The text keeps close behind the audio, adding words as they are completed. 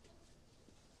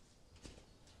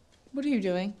What are you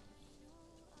doing?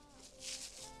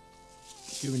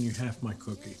 Giving you half my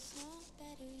cookie.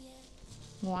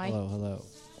 Why? Hello.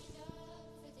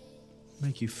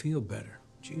 Make you feel better.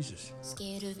 Jesus.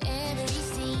 Scared of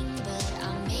everything, but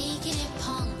I'm making it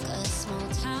punk. A small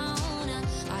town.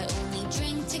 I only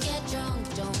drink to get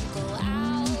drunk. Don't go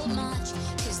out much,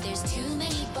 cause there's too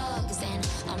many bugs. And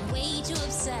I'm way too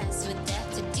obsessed with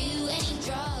death to do any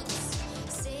drugs.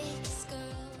 6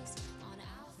 girls on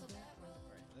Alphabet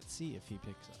Road. Let's see if he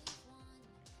picks up. Do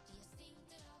you think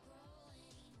that I'll grow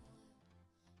anymore?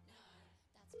 No, that's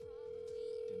probably.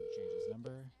 Didn't change his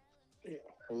number. Yeah.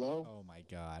 Hello? Oh my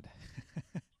God.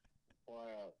 What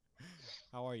up?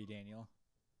 How are you, Daniel?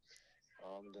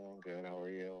 I'm doing good. How are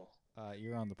you?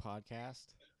 You're on the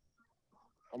podcast.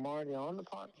 I'm already on the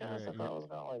podcast. I thought I was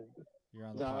going. You're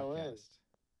on the Dial in. podcast.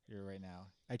 You're right now.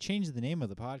 I changed the name of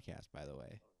the podcast, by the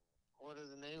way. What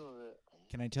is the name of it?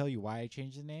 Can I tell you why I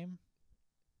changed the name?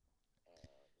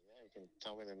 Yeah, you can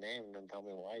tell me the name and then tell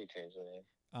me why you changed the name.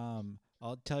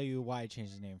 I'll tell you why I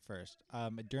changed the name first.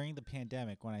 During the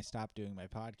pandemic, when I stopped doing my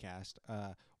podcast,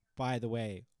 by the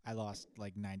way, I lost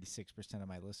like 96% of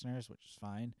my listeners, which is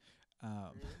fine.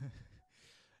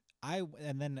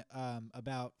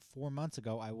 About 4 months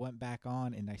ago, I went back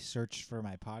on and I searched for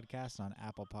my podcast on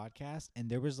Apple Podcasts, and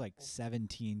there was like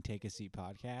 17 Take a Seat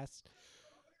podcasts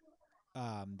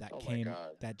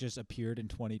that just appeared in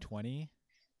 2020,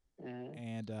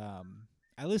 and I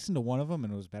listened to one of them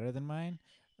and it was better than mine.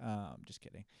 Just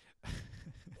kidding.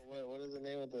 What is the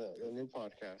name of the new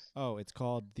podcast? Oh, it's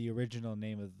called the original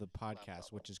name of the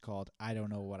podcast, which is called I Don't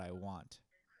Know What I Want.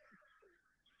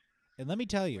 And let me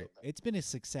tell you, it's been a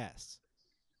success.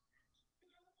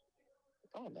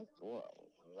 Oh, that's well.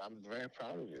 I'm very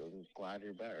proud of you. I'm glad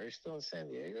you're back. Are you still in San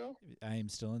Diego? I am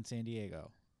still in San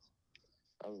Diego.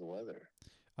 How's the weather?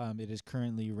 It is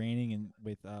currently raining and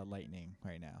with lightning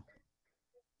right now.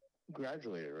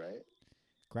 Graduated, right?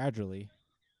 Gradually.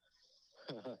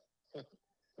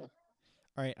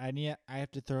 All right, I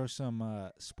have to throw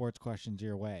some sports questions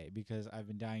your way because I've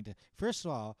been dying to. First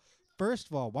of all,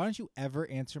 why don't you ever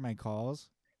answer my calls?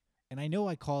 And I know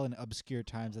I call in obscure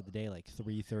times of the day, like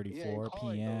 3:34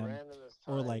 p.m.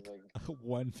 or like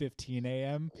 1:15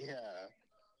 a.m. Yeah.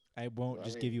 I won't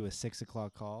just give you a 6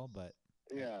 o'clock call, but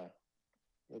yeah,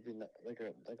 it'd be like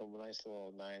a nice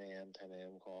little 9 a.m., 10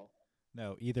 a.m. call.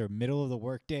 No, either middle of the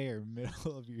workday or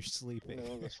middle of your sleeping.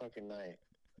 Middle of the fucking night.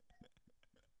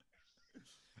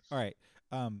 All right.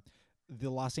 The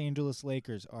Los Angeles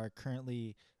Lakers are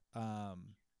currently ninth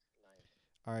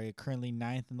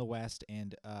in the West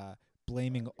and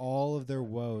blaming all of their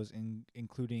woes,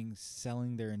 including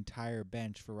selling their entire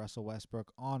bench for Russell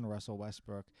Westbrook on Russell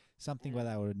Westbrook, something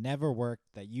that would never work,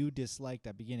 that you disliked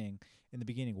in the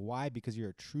beginning. Why? Because you're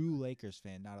a true Lakers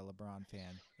fan, not a LeBron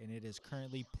fan, and it is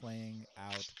currently playing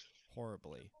out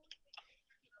horribly.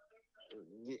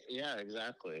 Yeah,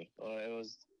 exactly. Well,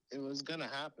 it was gonna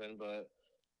happen, but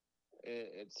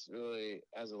it's really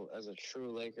as a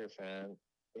true Laker fan,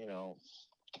 you know,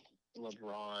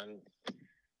 LeBron,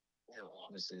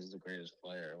 obviously is the greatest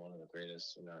player, one of the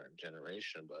greatest in our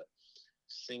generation, but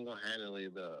single-handedly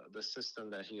the system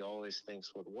that he always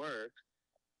thinks would work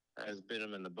has bit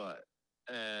him in the butt.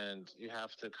 And you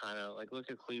have to kind of like look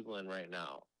at Cleveland right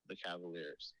now, the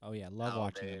Cavaliers. Oh yeah, love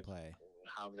watching them play.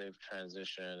 How they've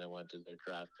transitioned and went to their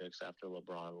draft picks after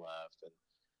LeBron left, and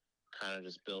kind of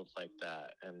just built like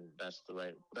that. And that's the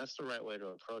right way to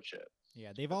approach it.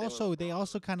 Yeah, they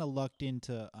also kind of lucked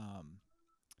into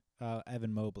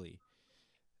Evan Mobley.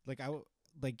 Like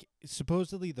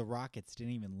supposedly the Rockets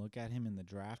didn't even look at him in the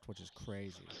draft, which is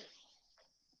crazy.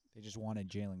 They just wanted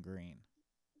Jalen Green.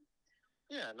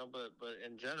 Yeah, no, but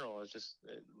in general, it's just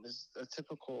this a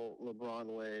typical LeBron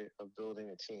way of building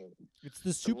a team. It's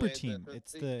the super team.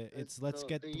 Let's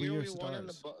get 3 year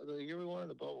stars. The year we won in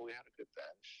the bubble, we had a good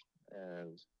bench,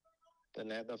 and then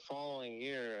the following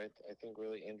year, I think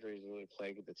injuries really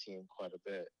plagued the team quite a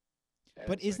bit. And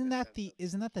but isn't that the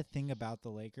thing about the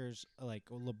Lakers? Like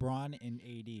LeBron and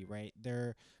AD, right?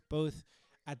 They're both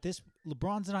at this.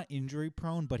 LeBron's not injury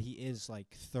prone, but he is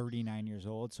like 39 years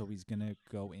old, so he's gonna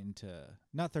go into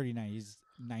not 39. He's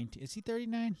 19. Is he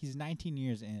 39? He's 19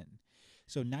 years in.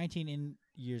 So 19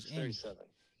 years 37. in,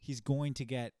 he's going to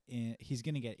get in. He's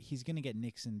gonna get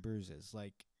nicks and bruises,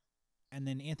 like, and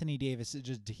then Anthony Davis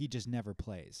he just never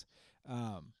plays.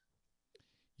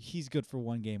 He's good for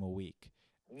one game a week.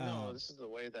 No, this is the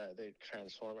way that they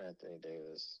transform Anthony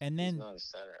Davis. And then, he's not a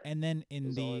center.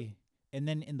 And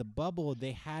then in the bubble,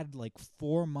 they had like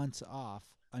 4 months off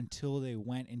until they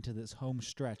went into this home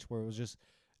stretch where it was just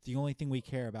the only thing we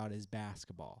care about is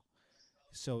basketball.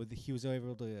 so he was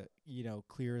able to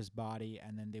clear his body,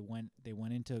 and then they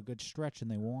went into a good stretch and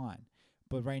they won.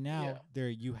 But right now, Yeah. there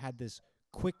you had this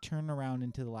quick turnaround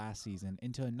into the last season,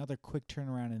 into another quick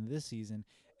turnaround into this season,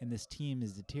 and this team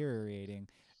is deteriorating.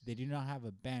 They do not have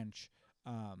a bench.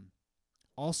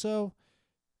 Also,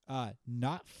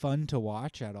 not fun to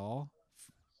watch at all.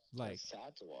 Like It's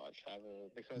sad to watch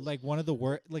because one of the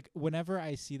whenever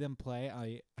I see them play,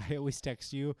 I always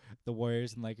text you the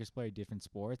Warriors and Lakers play different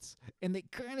sports, and they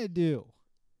kind of do.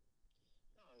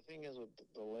 no, the thing is with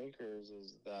the Lakers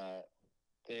is that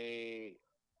they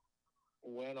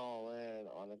went all in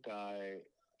on a guy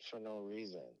for no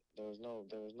reason. There was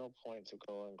no point to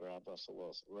go and grab Russell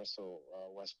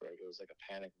Westbrook. It was like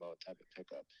a panic mode type of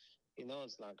pickup. You know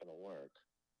it's not going to work,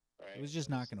 right? It was just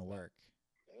not going to work.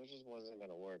 It just wasn't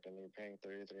going to work, and you're paying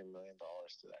 $33 million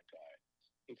to that guy.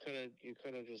 You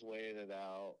could have just waited it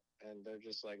out, and they're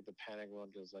just like the panic mode,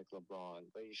 just like LeBron.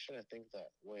 But you shouldn't think that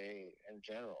way in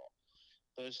general.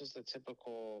 But it's just a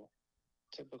typical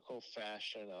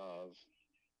fashion of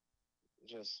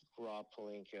just Rob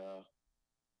Pelinka.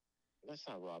 That's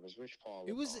not Rob. It's Rich Paul.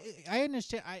 It was. LeBron. I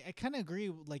understand. I kind of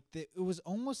agree. Like it was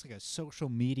almost like a social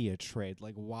media trade.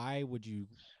 Like, why would you?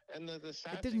 And the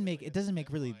sad It doesn't thing make. is It doesn't make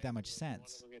that really line, that much if you wanna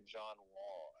sense. Look at John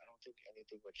Wall. I don't think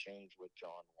anything would change with John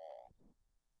Wall.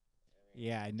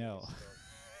 Yeah, I know.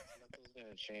 Nothing's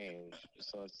gonna change.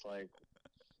 So it's like,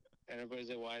 and everybody's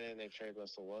like, why didn't they trade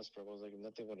Russell Westbrook? I was like,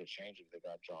 nothing would have changed if they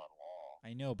got John Wall.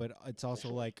 I know, but it's also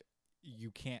like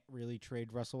you can't really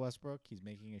trade Russell Westbrook. He's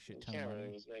making a shit ton of money,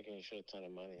 He's making a shit ton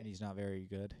of money. and he's not very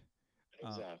good.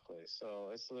 Exactly. So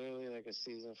it's literally like a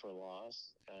season for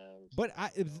loss. And But who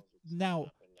knows what's gonna now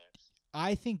happen next.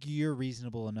 I think you're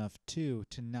reasonable enough too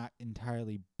to not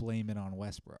entirely blame it on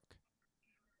Westbrook.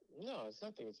 No, it's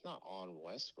nothing. It's not on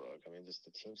Westbrook. I mean, just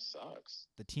the team sucks.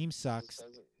 The team It just sucks.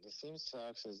 the team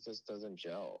sucks. It just doesn't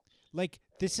gel. Like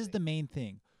this is the main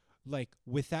thing. Like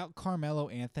without Carmelo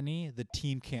Anthony, the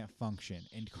team can't function,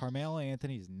 and Carmelo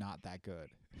Anthony is not that good.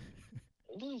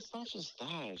 No, it's not just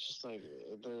that. It's just like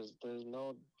there's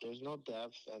no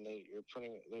depth, and they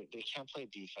can't play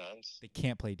defense. They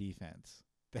can't play defense.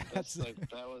 That's like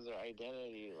that was their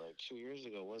identity like 2 years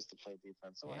ago was to play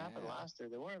defense. So what happened Yeah. last year?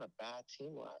 They weren't a bad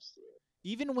team last year.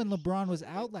 Even when LeBron was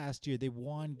out last year, they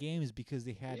won games because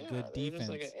they had good they were defense. just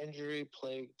like an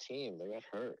injury-plagued team. They got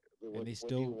hurt. What they do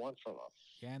still- you want from them?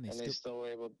 Yeah, and They they still. still were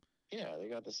able. Yeah, they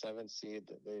got the 7th seed.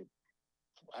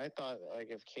 I thought like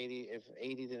if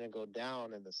AD didn't go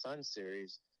down in the Sun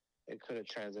series, it could have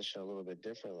transitioned a little bit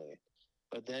differently.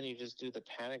 But then you just do the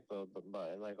panic mode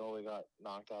button, like, oh, we got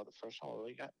knocked out the first round.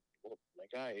 Well, my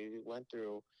guy, you went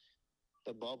through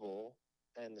the bubble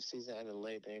and the season ended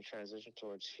late. Then you transition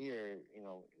towards here.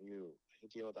 You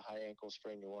deal with a high ankle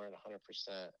sprain. You weren't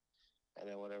 100%, and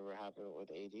then whatever happened with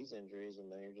AD's injuries, and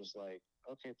then you're just like,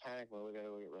 okay, panic mode. We gotta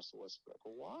go get Russell Westbrook.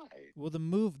 Well, why? Well, the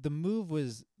move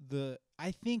was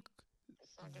I think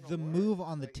It's not gonna the work. move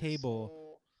on the Like,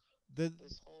 table. This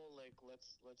whole like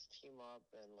let's team up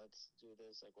and let's do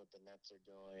this like what the Nets are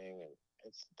doing,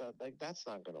 and that's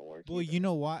not gonna work. Well, either. you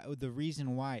know why? The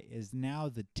reason why is now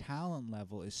the talent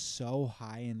level is so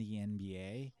high in the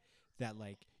NBA that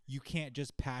like you can't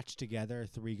just patch together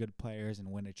 3 good players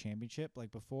and win a championship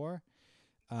like before.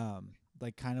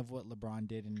 Like kind of what LeBron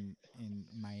did in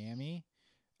Miami.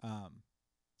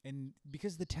 And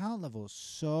because the talent level is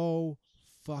so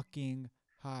fucking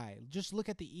high. Just look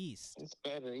at the East. It's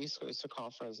better. East Coast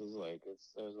Conference is like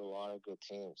there's a lot of good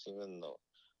teams, even though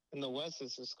in the West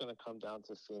it's just gonna come down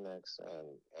to Phoenix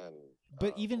and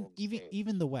But even Golden State.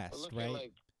 even the But West, look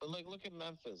right? look at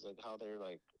Memphis, like how they're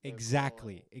like they're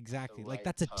Exactly. growing at the Like right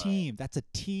that's a time. team. That's a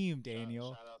team,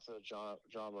 Daniel. Shout out to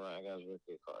John Morant. I got his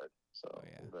rookie card, so Oh,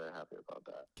 yeah. I'm very happy about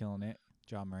that. Killing it.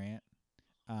 John Morant.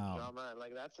 John Morant,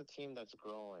 like that's a team that's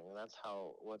growing, and that's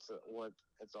what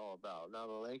it's all about. Now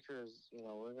the Lakers,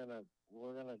 we're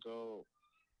gonna go.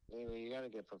 You got to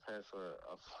get prepared for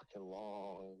a fucking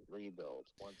long rebuild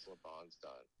once LeBron's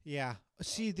done. Yeah.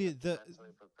 See You the have to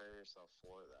mentally prepare yourself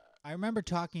for that. I remember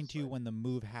talking to you like- when the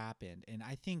move happened, and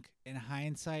I think in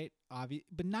hindsight,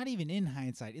 but not even in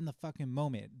hindsight, in the fucking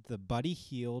moment, the Buddy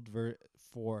Hield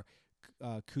for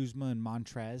Kuzma and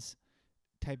Montrez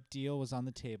type deal was on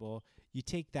the table. You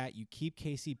take that, you keep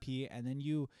KCP, and then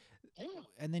you Yeah,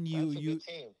 and then that's you a you good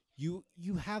team.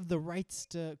 you have the rights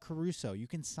to Caruso. You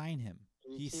can sign him.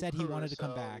 You He keep said he wanted to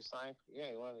come Caruso, back.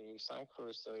 You sign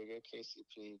Caruso, you get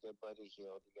KCP, you get Buddy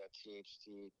Hield, you got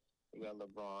THT, you got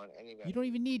LeBron, and you got. You don't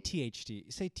even need AD. THT.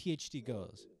 Say THT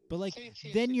goes. But like Say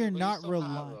THT, then you're but you not still have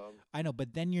relying. him. I know,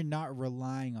 but then you're not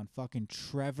relying on fucking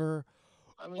Trevor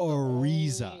I mean,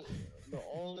 Ariza. The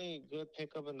only good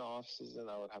pickup in the offseason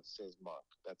I would have to say is Monk.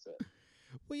 That's it.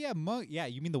 Well, yeah, Monk. Yeah,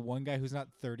 you mean the one guy who's not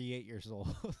 38 years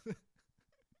old?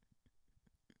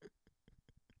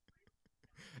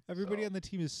 Everybody So, on the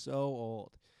team is so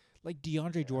old. Like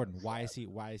DeAndre yeah, Jordan, it's why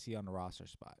sad. is he on the roster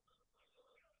spot?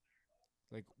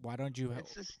 Like, why don't you?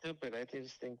 It's just stupid. I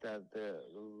just think that the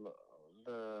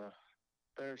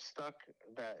they're stuck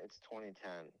that it's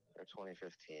 2010 or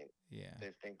 2015. Yeah,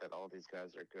 They think that all these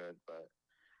guys are good, but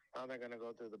now they're gonna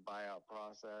go through the buyout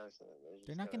process, and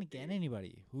they're not gonna get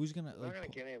anybody. Who's gonna They're not like gonna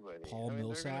get anybody. Paul I mean,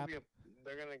 Millsap?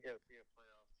 they're gonna be a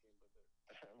playoff team,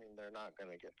 but I mean, they're not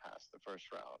gonna get past the first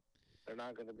round. They're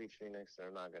not gonna be Phoenix.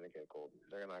 They're not gonna get Golden.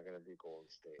 They're not gonna be Golden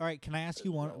State. All right, can I ask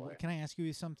you There's one? no way. Can I ask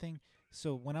you something?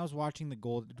 So when I was watching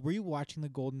were you watching the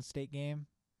Golden State game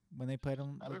when they played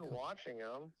them? I've been watching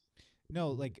them.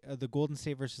 No, like the Golden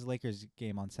State versus Lakers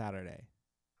game on Saturday.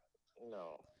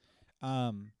 No.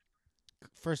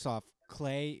 First off,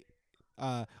 Clay,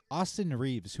 Austin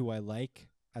Reeves, who I like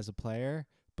as a player,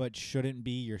 but shouldn't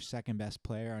be your second best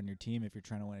player on your team if you're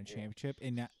trying to win a championship.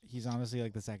 And he's honestly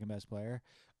like the second best player.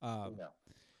 No.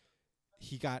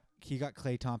 He got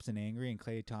Klay Thompson angry, and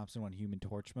Klay Thompson went Human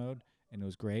Torch mode, and it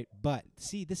was great. But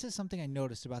see, this is something I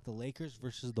noticed about the Lakers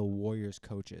versus the Warriors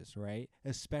coaches, right?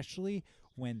 Especially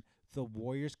when the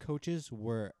Warriors coaches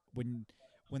were when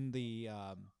the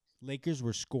Lakers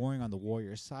were scoring on the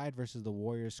Warriors side versus the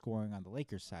Warriors scoring on the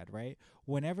Lakers side, right?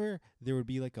 Whenever there would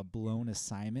be like a blown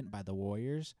assignment by the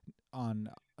Warriors on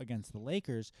against the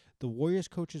Lakers, the Warriors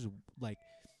coaches like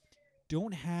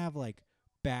don't have like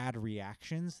bad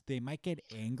reactions. They might get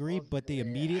angry, Well, but they yeah,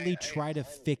 immediately try to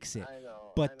fix it. I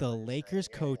know. But I know the what you're Lakers saying.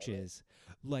 Yeah, coaches,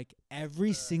 like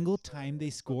every single time they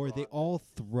score, they all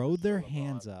throw It's their LeBron.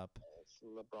 hands up. It's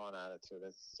LeBron attitude.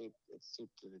 It's soup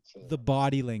to the team. The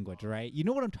body language, right? You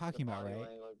know what I'm The talking about, body right?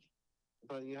 language.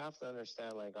 But you have to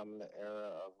understand, like, I'm in the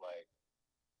era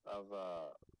of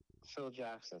Phil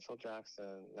Jackson. Phil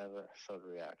Jackson never showed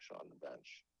reaction on the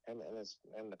bench,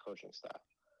 and the coaching staff.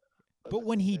 But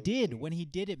when he you did,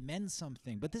 see- it meant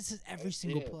something. But this is every It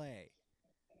single did. play.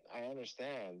 I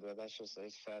understand, but that's just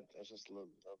it's just the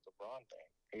LeBron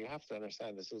thing. You have to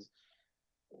understand this is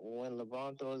when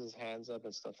LeBron throws his hands up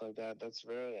and stuff like that. That's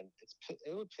very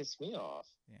it would piss me off.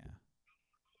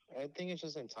 Yeah. I think it's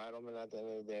just entitlement at the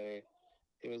end of the day.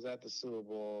 He was at the Super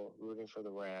Bowl rooting for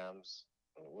the Rams,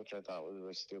 which I thought was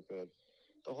really stupid.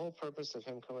 The whole purpose of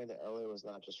him coming to LA was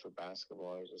not just for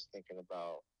basketball. He was just thinking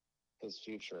about his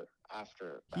future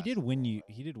after. He did win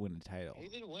a title. He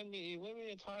did win me. He won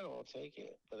me a title. I'll take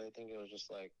it. But I think it was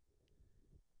just like.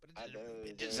 But at the end of the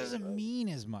it just day, doesn't like, mean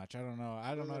as much. I don't know.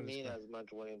 I don't know. how doesn't to mean describe- as much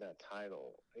winning that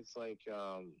title. It's like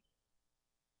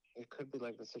it could be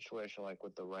like the situation like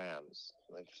with the Rams,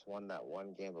 like just won that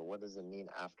one game. But what does it mean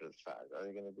after the fact? Are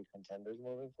they going to be contenders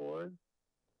moving forward,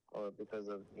 or because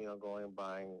of going and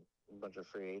buying a bunch of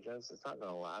free agents? It's not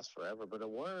going to last forever. But it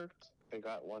worked. They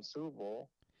got one Super Bowl.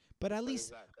 But at But least, is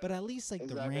that but gonna- at least like is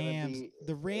the that gonna Rams, be-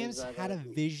 the is Rams that had a gonna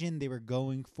be- vision. They were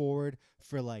going forward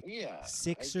for like Yeah,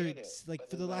 six I or get it, like but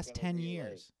for is the that last gonna 10 be, like-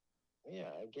 years.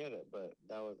 Yeah, I get it, but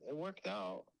it worked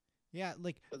out. Yeah,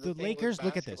 like But the the thing with Lakers.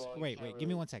 Look at this. basketball, you Wait, can't give me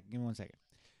really- 1 second. Give me 1 second.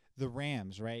 The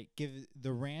Rams, right? Give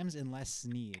the Rams and Les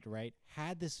Snead, right?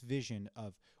 Had this vision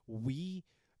of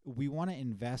we want to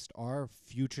invest our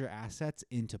future assets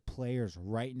into players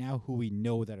right now who we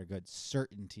know that are good,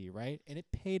 certainty, right? And it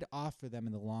paid off for them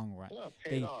in the long run. Yeah, it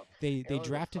paid off. They You know who's a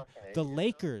drafted fucking the idiot, though?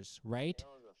 Lakers, right? You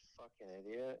know who's a fucking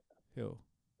idiot? Who? You know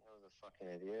who's a fucking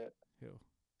idiot? Who?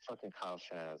 Fucking Kyle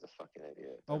Shanahan's a fucking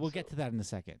idiot. Oh, we'll That's get to that in a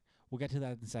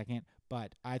second.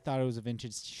 But I thought it was a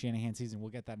vintage Shanahan season.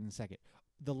 We'll get that in a second.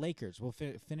 The Lakers. We'll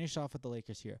finish off with the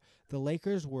Lakers here. The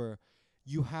Lakers were,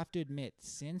 you have to admit,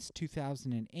 since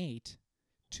 2008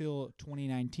 till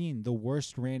 2019,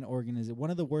 one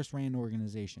of the worst ran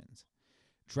organizations,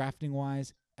 drafting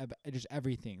wise, just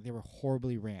everything. They were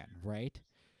horribly ran, right?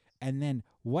 And then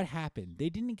what happened? They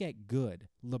didn't get good.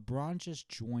 LeBron just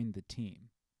joined the team.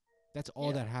 That's all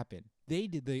Yeah. that happened.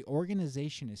 The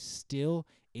organization is still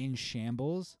in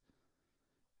shambles,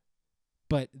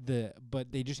 but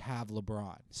they just have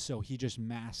LeBron, so he just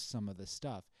masked some of the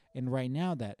stuff. And right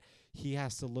now that he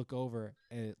has to look over,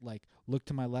 look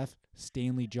to my left,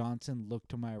 Stanley Johnson, look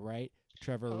to my right,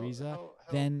 Trevor Ariza.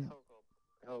 Then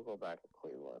he'll go back to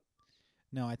Cleveland.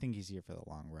 no, I think he's here for the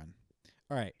long run.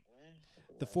 All right,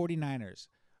 the 49ers.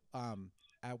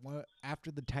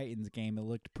 After the Titans game, it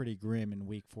looked pretty grim in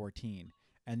Week 14,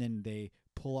 and then they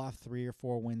pull off 3 or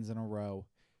 4 wins in a row.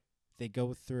 They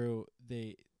go through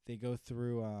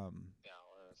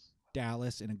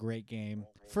Dallas in a great game.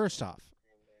 First off,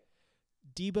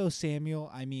 Debo Samuel,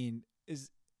 I mean,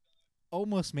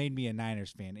 almost made me a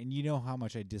Niners fan, and you know how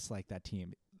much I dislike that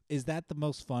team. Is that the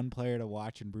most fun player to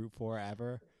watch and root for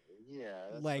ever? Yeah,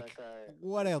 that's Like, that guy.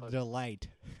 what a puts- delight.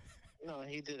 No,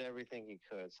 he did everything he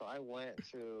could. So I went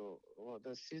to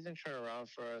the season turned around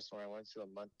for us when I went to the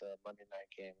Monday night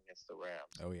game against the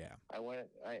Rams. Oh, yeah. I went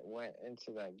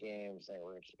into that game saying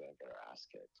we're just gonna get our ass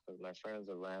kicked because my friend's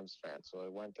a Rams fan. So I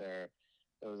went there.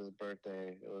 It was his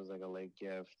birthday. It was like a late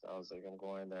gift. I was like, I'm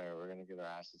going there. We're gonna get our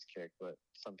asses kicked. But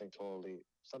something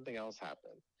else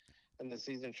happened, and the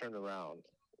season turned around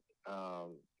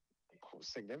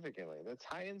significantly. The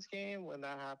Titans game when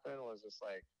that happened was just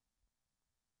like,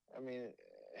 I mean,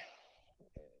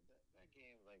 that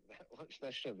game like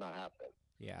that should not happen.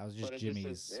 Yeah, I was But just it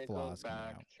Jimmy's it flaws goes coming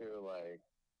back out. to like,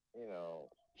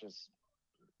 just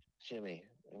Jimmy.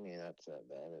 I mean, that's at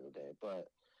the end of the day. But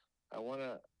I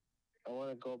wanna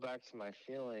go back to my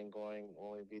feeling going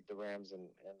when we beat the Rams in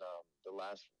the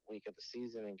last week of the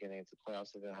season and getting into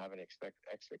playoffs. I didn't have any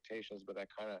expectations, but that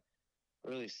kind of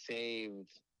really saved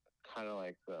kind of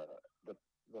like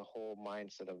the whole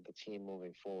mindset of the team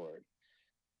moving forward.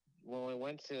 When we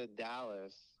went to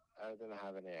Dallas, I didn't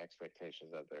have any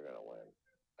expectations that they're gonna win.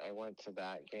 I went to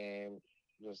that game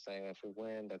just saying if we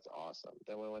win, that's awesome.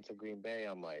 Then when we went to Green Bay,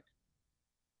 I'm like,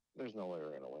 there's no way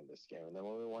we're gonna win this game. And then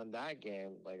when we won that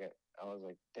game, like I was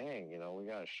like, dang, we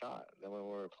got a shot. Then when we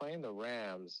were playing the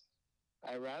Rams,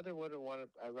 I rather wanted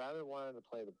to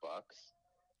play the Bucks,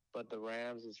 but the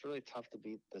Rams, it's really tough to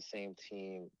beat the same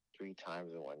team 3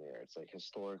 times in 1 year. It's like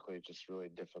historically just really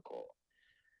difficult.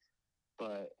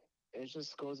 But it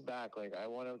just goes back. Like I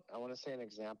want to say an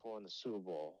example in the Super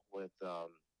Bowl with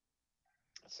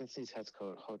Cincy's head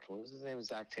coach. What was his name?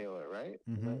 Zach Taylor, right?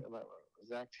 Mhm.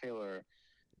 Zach Taylor.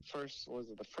 Was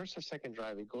it the first or second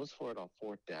drive? He goes for it on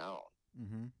 4th down,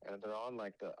 Mm-hmm. and they're on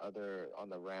like on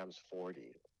the Rams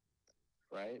 40,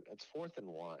 right? It's 4th and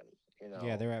 1.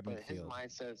 Yeah, they're at But his midfield.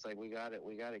 mindset's like we got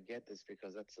to get this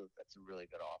because that's a really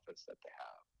good offense that they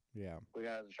have. Yeah. We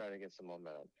got to try to get some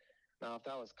momentum. Now, if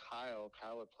that was Kyle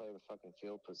would play the fucking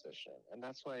field position, and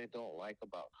that's what I don't like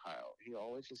about Kyle. He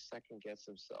always just second guesses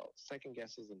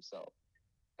himself,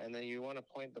 and then you want to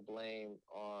point the blame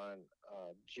on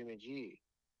Jimmy G.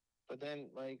 But then,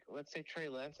 like, let's say Trey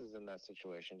Lance is in that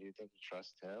situation. Do you think you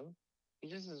trust him? He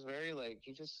just is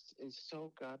he just is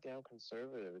so goddamn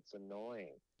conservative. It's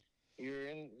annoying.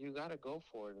 You got to go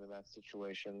for it in that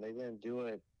situation. They didn't do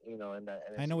it, in that.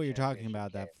 I know what you're talking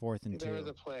about, that 4th and 2. There was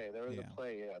a play.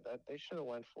 Yeah, that they should have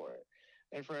went for it.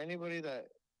 And for anybody that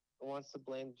wants to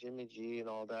blame Jimmy G and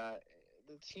all that,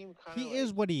 the team kind of He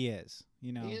is what he is,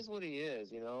 you know. He is what he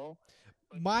is,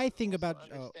 But My you thing also about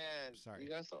you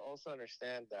guys also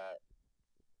understand that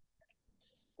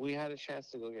we had a chance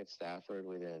to go get Stafford,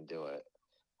 we didn't do it.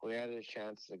 We had a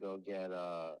chance to go get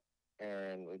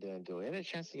Aaron, we didn't do it. We had a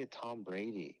chance to get Tom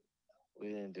Brady, we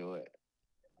didn't do it.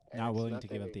 Not willing to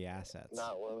give up the assets.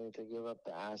 Not willing to give up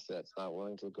the assets. Not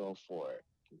willing to go for it.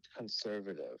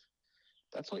 Conservative.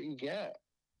 That's what you get.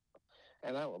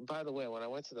 And by the way, when I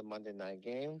went to the Monday night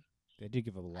game, they did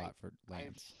give up a lot for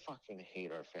Lance. I fucking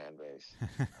hate our fan base.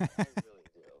 I really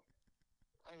do.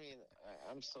 I mean,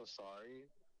 I'm so sorry.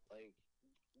 Like,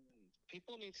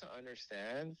 people need to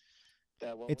understand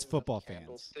that when it's football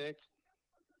fans.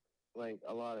 Like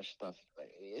a lot of stuff,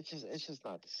 it's just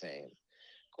not the same.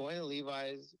 Going to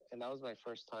Levi's, and that was my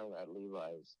first time at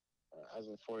Levi's as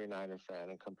a 49er fan,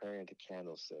 and comparing it to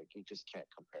Candlestick, you just can't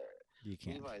compare it. You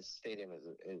can't. Levi's Stadium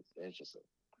is just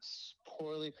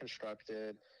poorly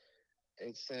constructed.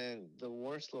 It's in the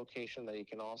worst location that you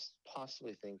can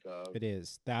possibly think of. It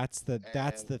is. That's the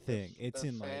thing. It's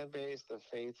in the fan base, the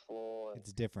faithful.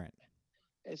 It's different.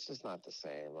 It's just not the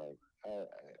same. Like,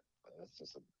 it's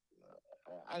just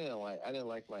I didn't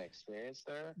like my experience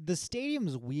there. The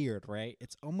stadium's weird, right?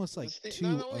 It's almost like too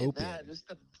not only open. That, just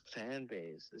the fan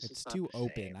base. It's too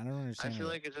open. Same. I don't understand. I feel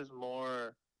like it's just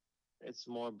more. It's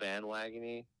more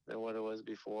bandwagony than what it was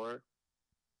before.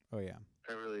 Oh yeah,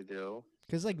 I really do.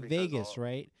 Because Vegas,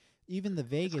 right? Even the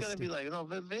Vegas. It's gonna be like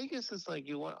but Vegas is like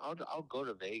you want. I'll go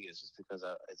to Vegas just because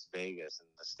it's Vegas and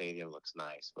the stadium looks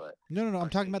nice. But no. I'm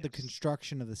talking about the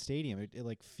construction of the stadium. It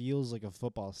like feels like a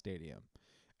football stadium.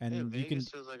 And yeah, you Vegas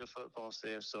feels like a football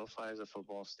stadium. SoFi is a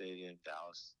football stadium.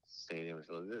 Dallas Stadium.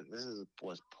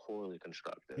 Was poorly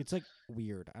constructed. It's like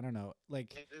weird. I don't know.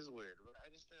 Like it is weird. But I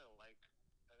just didn't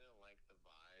like the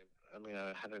vibe. I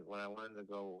mean, when I wanted to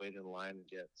go wait in line and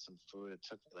get some food, it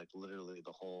took like literally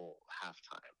the whole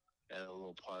halftime and a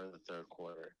little part of the third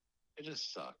quarter. It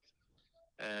just sucked.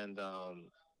 And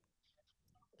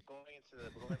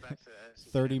going back to the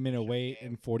NFC 30-minute Championship wait game.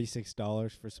 and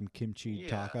 $46 for some kimchi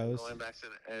tacos. Going back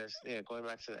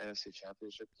to the NFC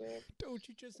Championship game. Don't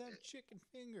you just have chicken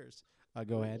fingers?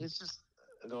 Go ahead. It's just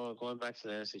going back to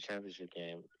the NFC Championship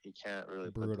game. You can't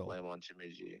really put the Brutal. blame on Jimmy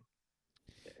G.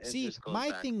 It See, just goes my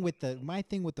back- thing with the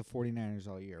 49ers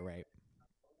all year, right,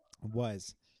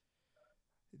 was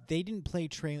they didn't play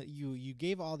Trey. You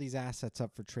gave all these assets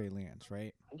up for Trey Lance,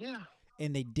 right? Yeah.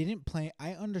 And they didn't play.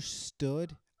 I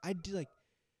understood. I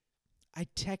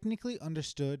technically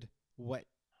understood what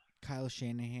Kyle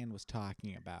Shanahan was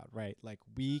talking about, right? Like,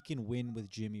 we can win with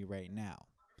Jimmy right now,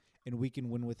 and we can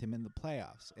win with him in the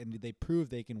playoffs. And they prove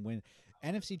they can win.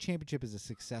 NFC Championship is a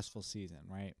successful season,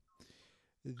 right?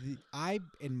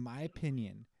 In my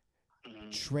opinion,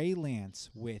 Trey Lance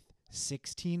with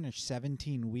 16 or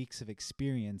 17 weeks of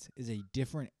experience is a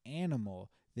different animal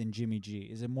than Jimmy G.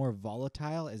 Is it more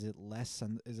volatile? Is it less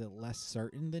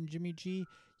certain than Jimmy G?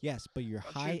 Yes, but your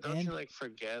Don't you like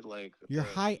forget like your the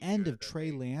high end year of that Trey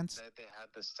they- Lance. that they had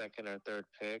the second or third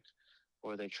pick,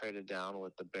 where they traded down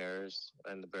with the Bears,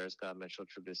 and the Bears got Mitchell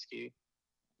Trubisky.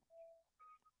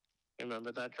 You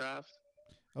remember that draft?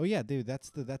 Oh yeah, dude, that's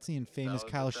the infamous was the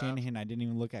Kyle draft. Shanahan. I didn't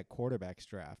even look at quarterbacks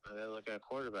draft. And then look at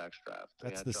quarterbacks draft. They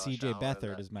That's had the Josh CJ Allen, Beathard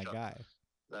that is my Jo- guy.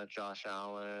 That Josh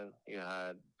Allen. You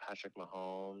had Patrick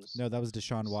Mahomes. No, that was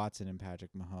Deshaun Watson and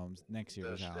Patrick Mahomes. Next year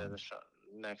was Allen.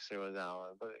 Next year was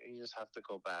Allen. But you just have to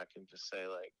go back and just say,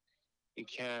 like, you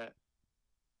can't.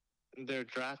 Their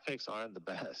draft picks aren't the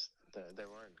best. They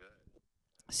weren't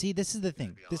good. See, this is the thing.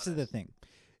 be This is the honest. thing.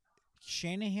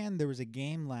 Shanahan, there was a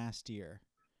game last year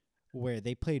where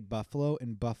they played Buffalo,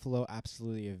 and Buffalo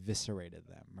absolutely eviscerated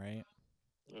them, right?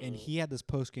 And Mhm. he had this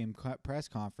post-game press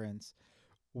conference,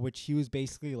 which he was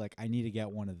basically like, I need to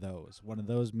get one of those. One of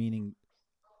those meaning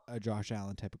a Josh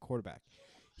Allen type of quarterback.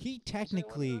 He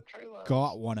technically Trey Lance.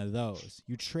 got one of those.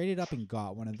 You traded up and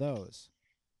got one of those.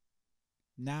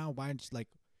 Now, why just like,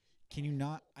 can you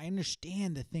not? I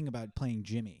understand the thing about playing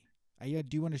Jimmy. I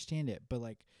do understand it, but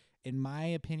like, in my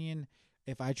opinion,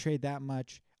 if I trade that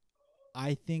much,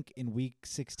 I think in week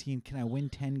 16, can I win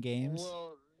 10 games?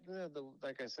 Well,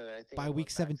 like I said, I think By it went week back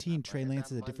to 17, that Trey Monday- Lance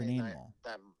that is a different Monday night- animal.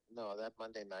 That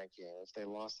Monday night game. If they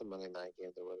lost the Monday night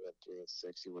game, they would have been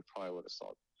 3-6. You would have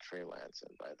saw Trey Lance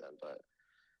in by then. But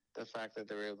the fact that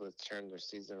they were able to turn their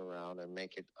season around and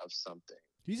make it of something.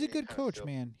 He's a you good kinda coach, feel-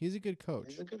 man. He's a good coach.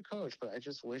 He's a good coach, but I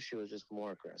just wish he was just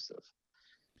more aggressive.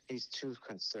 He's too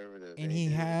conservative. And he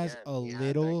did it has again. a He had that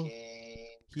little- game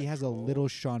He has a control. little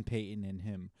Sean Payton in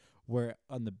him, where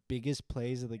on the biggest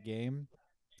plays of the game,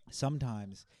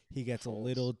 sometimes he gets a Folds.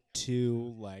 little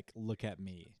too like, look at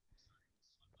me.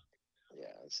 Yeah,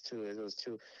 it was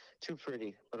too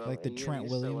pretty. But Like the you get Trent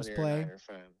used to it when Williams you're a play? Niner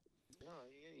fan. No,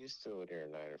 you get used to it when you're a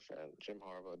Niner fan. Jim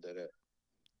Harbaugh did it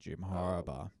Jim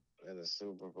Harbaugh. in the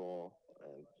Super Bowl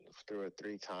and threw it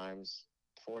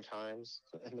 4 times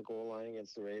in the goal line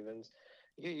against the Ravens.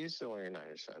 You get used to it when you're a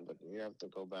Niners fan, but you have to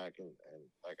go back and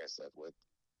like I said, with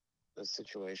the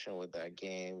situation with that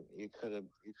game, you could have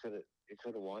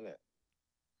won it,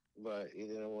 but you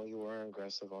didn't. Well, you weren't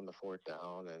aggressive on the 4th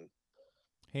down, and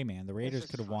Hey man, the Raiders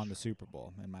just could have won the Super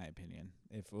Bowl, in my opinion,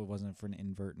 if it wasn't for an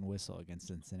invert and whistle against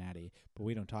Cincinnati. But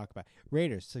we don't talk about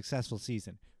Raiders. Successful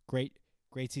season, great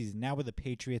season. Now with the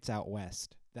Patriots out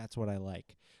west, that's what I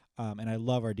like, and I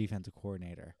love our defensive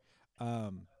coordinator.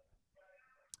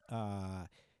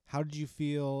 How did you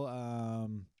feel?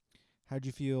 How did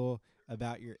you feel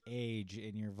about your age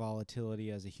and your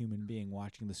volatility as a human being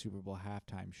watching the Super Bowl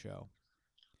halftime show?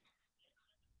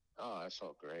 oh, I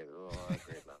felt great. There were a lot of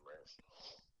great memories.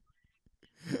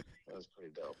 That was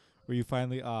pretty dope. Were you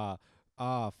finally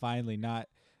finally not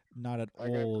an I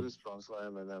got old? goosebumps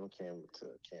when Eminem came in.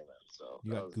 So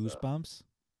You that got was, goosebumps.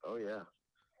 oh yeah.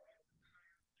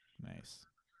 Nice.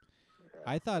 Yeah,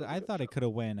 I thought that was a good it show. could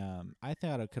have went. I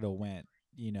thought it could have went.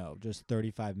 Just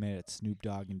 35 minutes. Snoop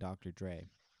Dogg and Dr. Dre.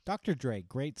 Dr. Dre,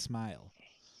 great smile.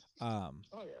 Oh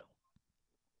yeah.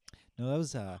 No, that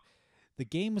was the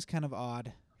game was kind of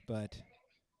odd, but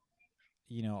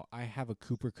I have a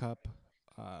Cooper Cup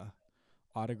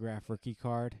autograph rookie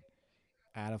card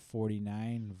out of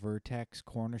 49 Vertex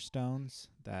Cornerstones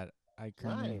that I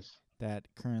currently Nice. that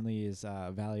currently is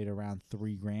valued around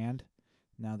 $3,000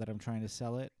 now that I'm trying to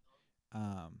sell it.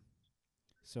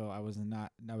 So I was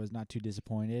not too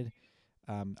disappointed.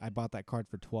 I bought that card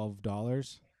for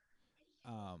 $12.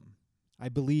 I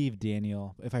believe,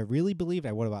 Daniel, if I really believed,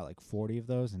 I would have bought like 40 of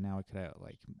those, and now I could have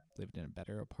like lived in a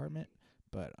better apartment.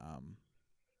 But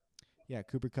yeah,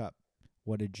 Cooper Cup,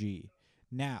 what a G.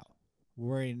 Now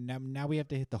now we have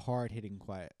to hit the hard hitting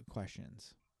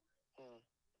questions.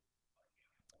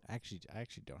 I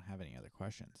actually don't have any other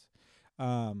questions.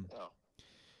 Um, No,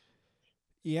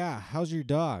 yeah, how's your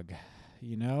dog?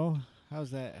 You know,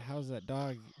 how's that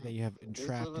dog that you have he's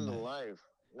entrapped living in the a life.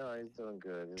 No, he's doing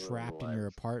good. He's living trapped the in life. your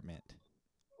apartment?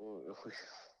 We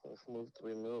moved.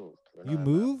 We moved. We're You not in that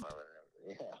moved? apartment.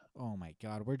 Yeah. Oh my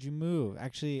God, where'd you move?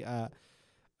 Actually,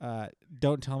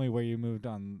 don't tell me where you moved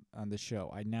on the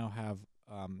show. I now have,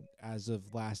 as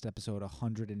of last episode,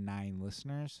 109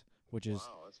 listeners, which is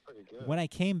Wow, that's pretty good. when I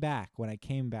came back.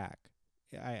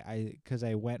 Because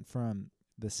I went from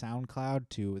the SoundCloud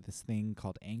to this thing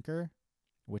called Anchor,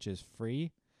 which is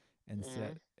free, and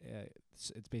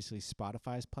it's basically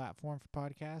Spotify's platform for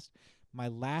podcasts. My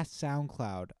last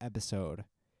SoundCloud episode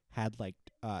had like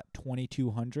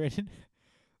 2,200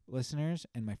 listeners,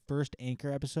 and my first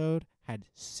Anchor episode had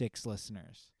 6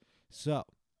 listeners. So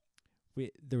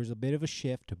there was a bit of a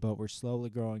shift, but we're slowly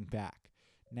growing back.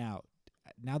 Now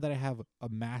that I have a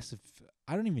massive,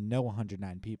 I don't even know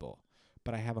 109 people,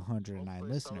 but I have 109 Hopefully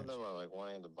listeners. some of them are like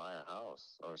wanting to buy a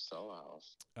house or sell a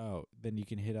house. Oh, then you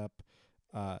can hit up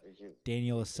You can-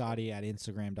 Daniel Asadi at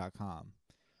Instagram.com.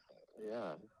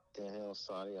 Yeah, Daniel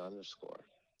Sadi _.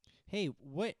 Hey,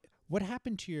 what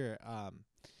happened to your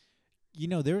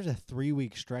there was a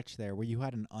 3-week stretch there where you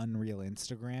had an unreal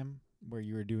Instagram where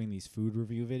you were doing these food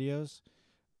review videos,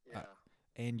 Yeah,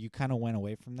 and you kind of went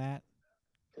away from that.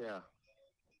 yeah.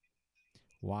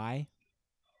 Why?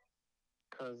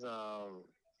 Cause the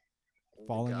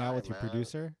Falling out guy, with your man,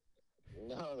 producer?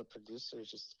 No, the producer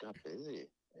just got busy.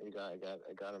 I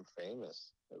got him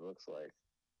famous. It looks like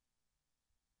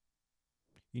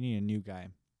You need a new guy.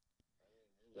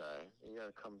 guy. You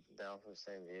gotta come down from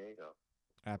San Diego.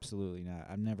 Absolutely not.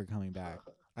 I'm never coming back.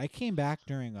 I came back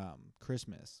during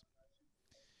Christmas.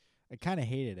 I kind of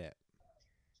hated it.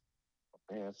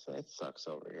 Yeah, it sucks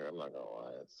over here. I'm not gonna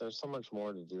lie. There's so much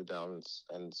more to do down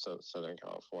in Southern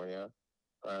California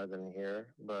than here.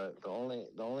 But the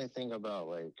only thing about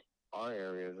like our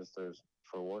area is just there's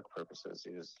for work purposes,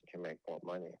 you just can make more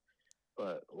money.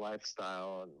 But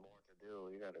lifestyle and more to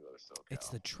do, you got to go to SoCal. It's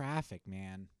the traffic,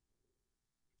 man.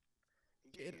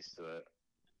 You get used to it.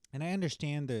 And I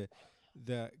understand the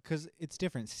because it's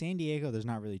different. San Diego, there's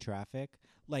not really traffic.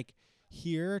 Like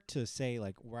here to say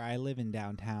like where I live in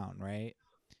downtown, right?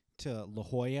 To La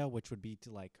Jolla, which would be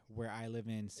to like where I live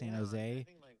in San Yeah, Jose, I think,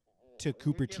 like, to when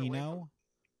you get away Cupertino.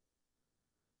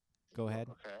 Go ahead.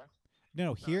 Okay.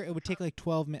 No, here it would take like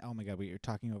 12 minutes. Oh my God, we were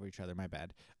talking over each other. My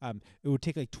bad. It would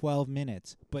take like 12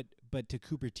 minutes, but to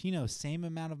Cupertino, same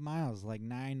amount of miles, like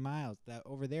 9 miles. That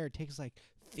over there, it takes like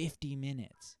 50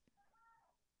 minutes.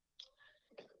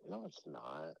 No, it's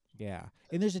not. Yeah,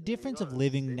 and there's a You difference go of to the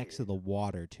living next to city. the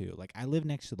water too. Like I live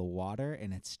next to the water,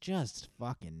 and it's just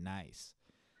fucking nice.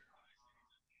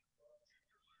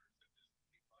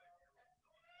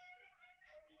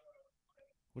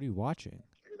 What are you watching?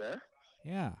 You there?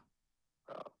 Yeah,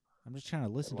 Oh, I'm just trying to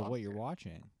listen to lost what you're you.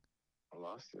 watching. I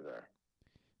lost you there.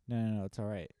 No, it's all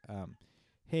right.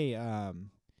 Hey, have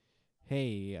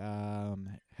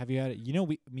you had?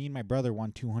 Me and my brother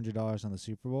won $200 on the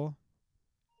Super Bowl.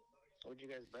 What'd you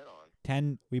guys bet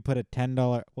on? We put a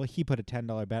 $10. Well, he put a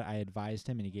 $10 bet. I advised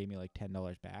him, and he gave me like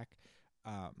 $10 back.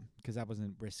 Because I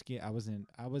wasn't risky. I wasn't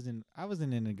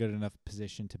in a good enough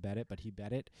position to bet it, but he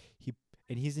bet it.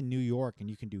 He's in New York, and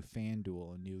you can do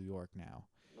FanDuel in New York now.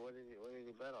 What did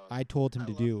you bet on? I told him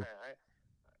to love do. Go ahead.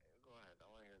 I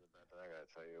want to hear the bet. Then I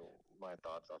gotta tell you my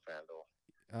thoughts on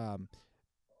FanDuel.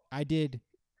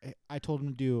 I told him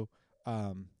to do.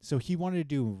 So he wanted to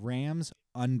do Rams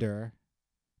under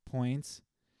points.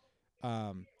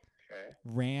 Okay.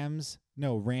 Rams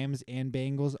and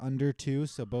Bengals under 2,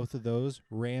 so both of those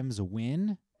Rams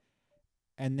win.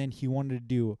 And then he wanted to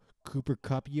do Cooper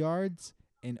Kupp yards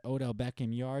and Odell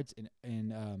Beckham yards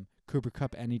and Cooper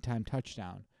Kupp anytime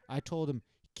touchdown. I told him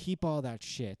keep all that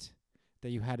shit that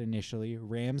you had initially.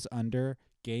 Rams under,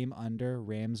 game under,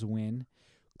 Rams win.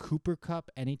 Cooper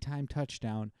Kupp anytime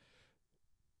touchdown.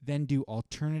 Then do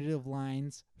alternative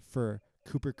lines for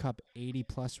Cooper Kupp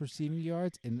 80+ receiving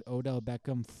yards and Odell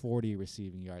Beckham 40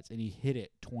 receiving yards, and he hit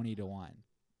it 20-1.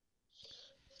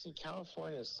 See,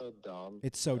 California is so dumb.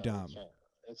 It's so that we dumb. can't-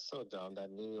 It's so dumb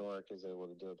that New York is able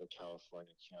to do it, but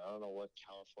California can't. I don't know what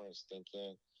California's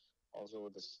thinking. Also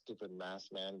with the stupid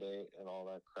mask mandate and all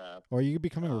that crap. Or are you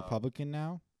becoming a Republican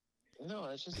now? No,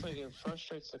 it's just like it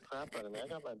frustrates the crap out of me. I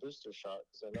got my booster shot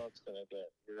because I know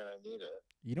you're gonna need it.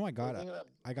 You know I got The thing that-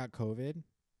 I got COVID.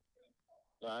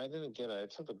 No, I didn't get it. I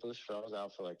took the booster. I was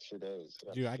out for like 2 days.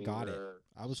 Dude, I got it. fever,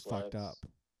 I was fucked up.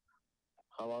 sweats.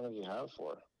 How long have you had it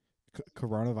for?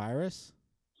 Coronavirus?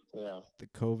 Yeah. The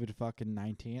COVID fucking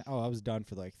 19? Oh, I was done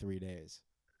for like 3 days.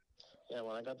 Yeah,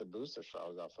 when I got the booster shot, I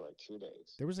was out for like 2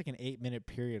 days. There was like an 8-minute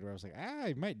period where I was like,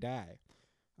 I might die.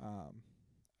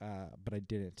 But I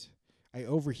didn't. I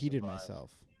overheated Survived.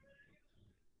 myself.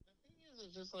 The thing is,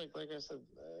 it's just like I said,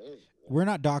 We're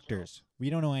not doctors. We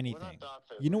don't know we're anything. not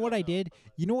doctors. You know we what don't I did? but,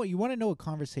 You know what? You want to know a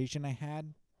conversation I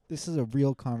had? This is a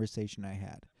real conversation I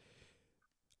had.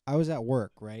 I was at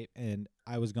work, right? And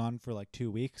I was gone for like 2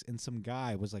 weeks, and some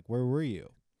guy was like, "Where were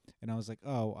you?" And I was like,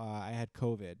 "Oh, I had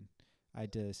COVID. I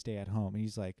had to stay at home." And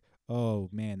he's like, "Oh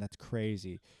man, that's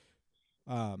crazy.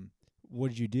 What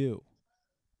did you do?"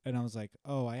 And I was like,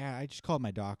 "Oh, I just called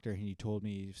my doctor, and he told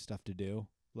me stuff to do,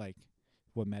 like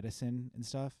what medicine and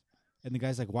stuff." And the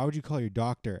guy's like, "Why would you call your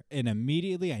doctor?" And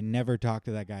immediately, I never talked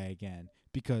to that guy again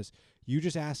because you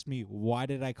just asked me why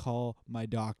did I call my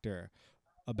doctor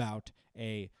about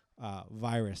a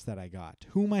virus that I got.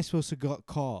 Who am I supposed to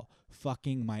call?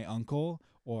 Fucking my uncle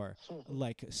or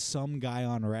like some guy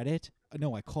on Reddit?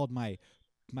 No, I called my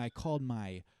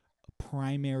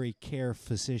primary care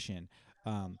physician,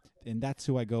 and that's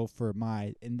who I go for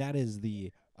and that is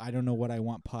the I don't know what I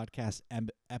want podcast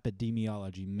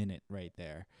epidemiology minute right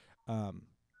there.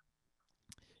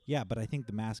 Yeah, but I think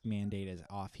the mask mandate is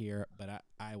off here, but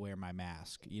I wear my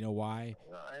mask. You know why?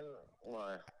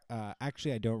 Why?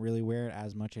 Actually, I don't really wear it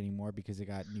as much anymore because I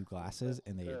got new glasses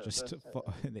and they just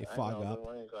they fog I know, up. they're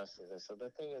wearing glasses. So the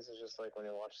thing is, it's just like when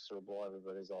you watch Super Bowl,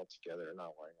 everybody's all together,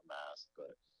 not wearing a mask,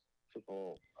 but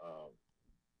people,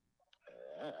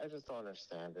 I just don't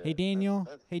understand it. Hey Daniel.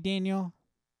 Hey Daniel.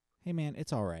 Hey man,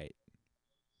 it's all right.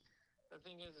 The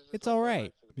thing is, It's all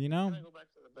right. You know. When I go back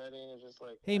to the betting, it's just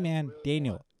like, Hey man, really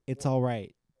Daniel. It's all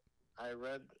right. I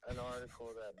read an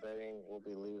article that betting will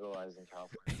be legalized in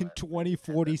California In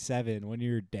 2047, when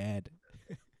you're dead.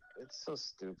 It's so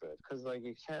stupid because like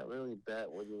you can't really bet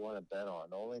what you want to bet on.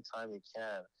 The only time you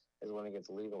can is when it gets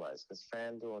legalized. Because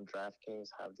FanDuel and DraftKings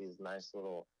have these nice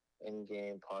little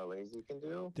in-game parlays you can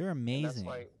do. They're amazing. That's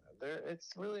why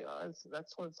it's really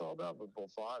that's what it's all about. But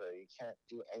Bovada, you can't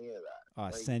do any of that.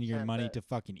 Like, Send your money to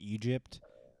fucking Egypt.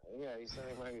 Yeah, you send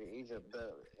your money to Egypt.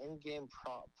 The in-game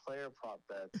player prop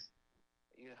bets.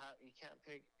 You can't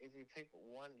pick if you pick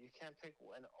one. You can't pick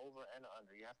an over and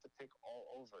under. You have to pick all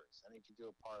overs, and you can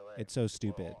do a parlay. It's so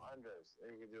stupid. Or all unders,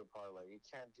 and you can do a parlay. You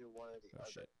can't do one or the other.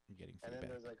 Shit, I'm getting feedback. And then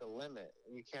there's like a limit.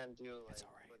 You can't do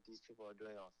like what these people are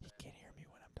doing off. He can't hear me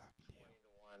when I'm talking to you.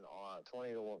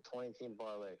 20 to 1, 20 team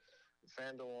parlay.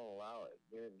 FanDuel won't allow it.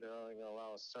 They're only gonna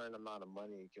allow a certain amount of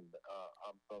money you can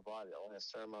provide. Only a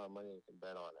certain amount of money you can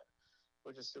bet on it,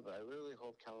 which is stupid. I really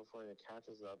hope California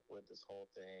catches up with this whole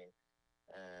thing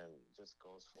and just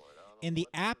goes for it. And the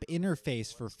app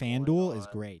interface for FanDuel is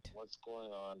great. What's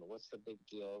going on? What's the big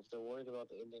deal? If they're worried about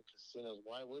the Indian casinos,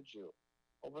 why would you?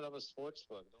 Open up a sports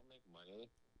book. Don't make money.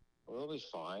 We'll be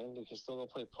fine. You can still go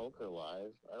play poker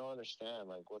live. I don't understand.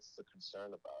 Like, what's the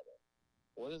concern about it?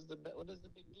 What is the big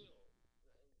deal?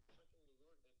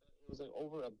 It was like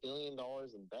over $1 billion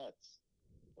in bets.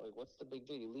 Like, what's the big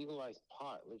deal? You legalize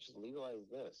pot. Let's just legalize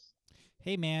this.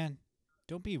 Hey, man,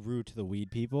 don't be rude to the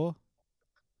weed people.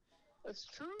 That's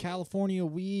true. California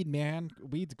weed, man.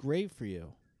 Weed's great for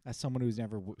you. As someone who's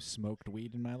never smoked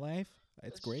weed in my life,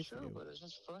 it's great true, for you. But it's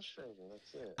just frustrating.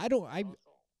 That's it.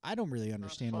 I don't really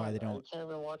understand why they don't. You can't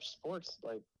even watch sports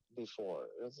like before.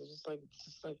 It's just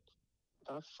like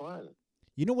not fun.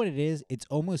 You know what it is? It's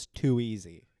almost too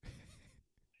easy.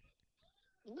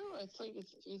 No, it's like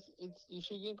it's you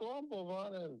should go on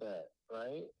Bovada and bet,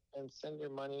 right? And send your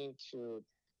money to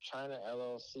China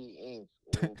LLC Inc.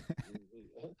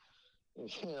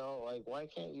 You know, like why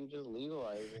can't you just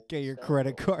legalize it? Get your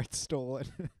credit card stolen.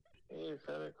 Get your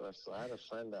credit card. So I had a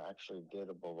friend that actually did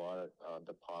a Bovada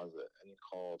deposit, and he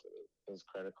called his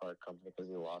credit card company because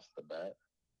he lost the bet.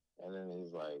 And then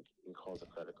he calls the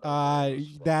credit card.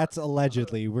 That's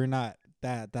allegedly. We're not.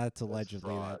 That's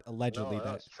allegedly fraud.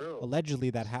 That's true.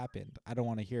 Allegedly that happened. I don't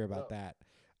want to hear about that.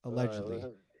 Allegedly.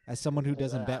 As someone who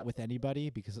doesn't bet with anybody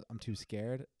because I'm too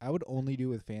scared, I would only do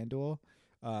with FanDuel.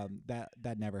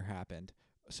 That never happened.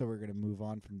 So we're gonna move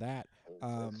on from that.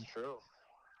 That's true.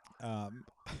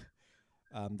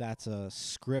 That's a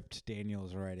script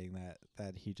Daniel's writing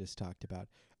that he just talked about.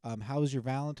 How was your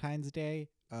Valentine's Day?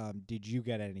 Did you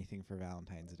get anything for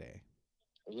Valentine's Day?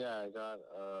 Yeah, I got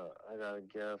a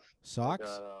gift. Socks?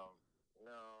 I got,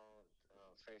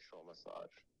 facial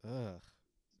massage. Ugh.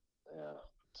 Yeah,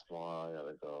 tomorrow I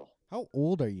gotta go. How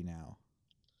old are you now?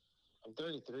 I'm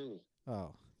 33.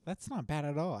 Oh, that's not bad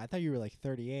at all. I thought you were like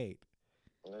 38.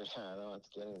 Yeah, I know it's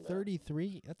getting there.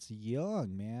 33? That's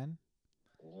young, man.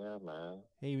 Yeah, man.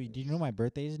 Hey, do you know my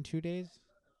birthday's in 2 days?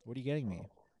 What are you getting me?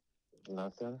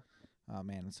 Nothing. Oh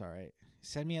man, it's all right.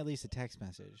 Send me at least a text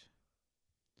message.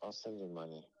 I'll send you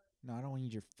money. No, I don't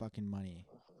need your fucking money.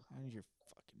 I don't need your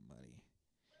fucking money.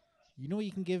 You know what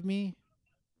you can give me?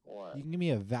 What? You can give me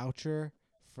a voucher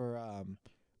for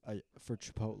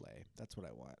Chipotle. That's what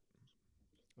I want.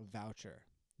 A voucher.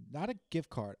 Not a gift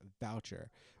card, a voucher.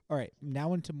 All right,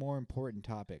 now into more important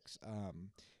topics.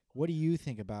 What do you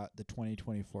think about the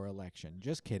 2024 election?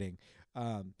 Just kidding.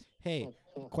 Hey,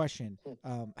 question.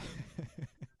 Um,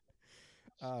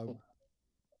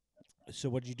 so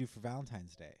what did you do for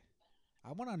Valentine's Day?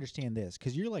 I want to understand this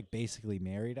because you're like basically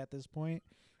married at this point,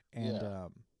 and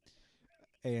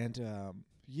Yeah.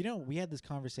 you know, we had this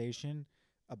conversation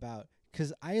about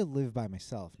because I live by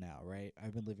myself now, right?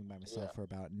 I've been living by myself Yeah. for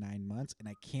about 9 months, and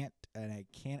I can't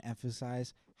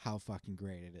emphasize how fucking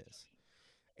great it is.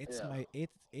 Yeah.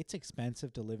 It's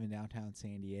expensive to live in downtown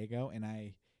San Diego, and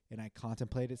I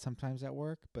contemplate it sometimes at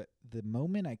work. But the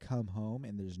moment I come home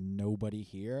and there's nobody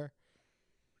here,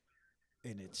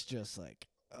 and it's just like,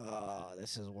 oh,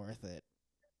 this is worth it.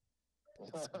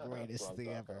 It's the That's greatest what I'm thing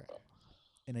talking ever. about.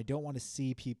 And I don't want to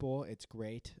see people. It's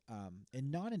great,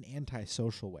 and not an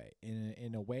antisocial way.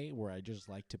 In a way where I just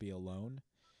like to be alone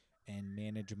and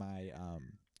manage my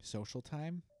social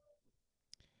time.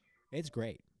 It's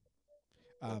great.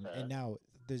 Okay. And now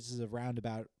this is a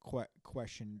roundabout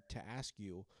question to ask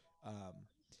you. Um,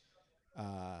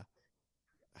 uh,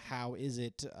 how is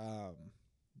it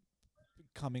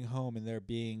coming home and there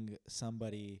being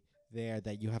somebody there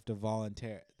that you have to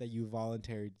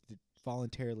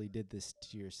voluntarily did this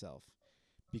to yourself?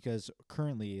 Because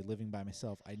currently living by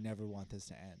myself, I never want this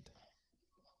to end.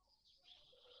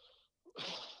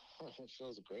 It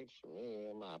feels great for me.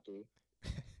 I'm happy.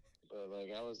 But like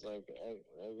I was like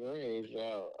at your age,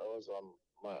 yeah, I was on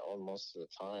my own most of the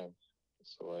time.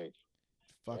 So like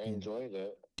I Fucking enjoyed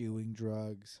it. doing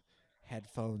drugs,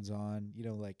 headphones on, you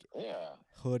know, like Yeah.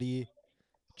 hoodie,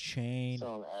 chain,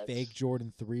 Selling fake X.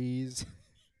 Jordan 3s.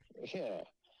 Yeah.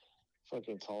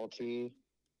 Fucking tall tea.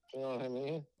 You know what I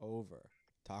mean? Over.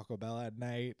 Taco Bell at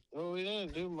night, Well, we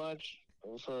didn't do much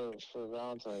for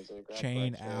Valentine's Day. Grab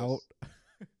chain out.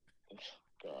 breakfast.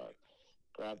 God.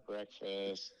 Grab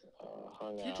breakfast.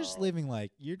 Hung You're just out.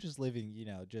 living you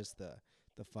know, just the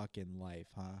fucking life,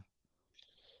 huh?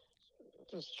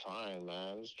 Just trying,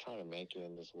 man. Just trying to make it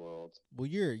in this world. Well,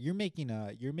 you're making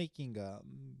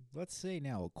let's say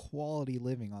now a quality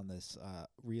living on this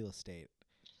real estate,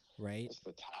 right? Just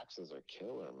the taxes are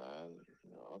killer, man.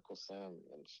 You know, Uncle Sam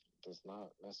does not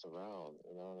mess around.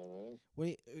 You know what I mean?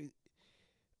 Wait,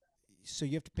 so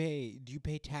you have to pay? Do you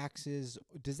pay taxes?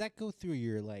 Does that go through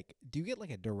your like? Do you get like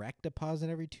a direct deposit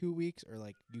every 2 weeks, or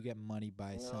like do you get money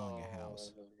by selling a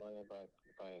house? There's money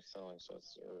by selling, so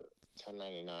it's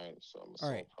 1099. So I'm a All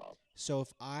sole right. prop.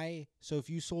 So if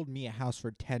you sold me a house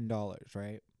for $10,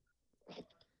 right?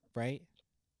 Right.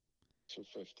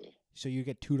 250. So you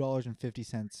get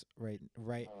 $2.50, right?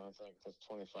 Right. It's like that's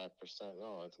 25%.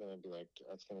 No, it's gonna be like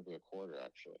that's gonna be a quarter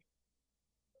actually.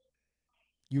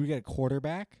 You would get a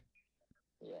quarterback.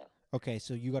 Yeah. Okay,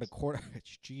 so you got a quarter.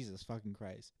 Jesus fucking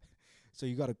Christ. So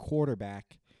you got a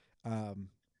quarterback.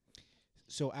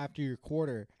 So after your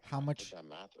quarter, how Did much? that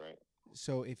math right?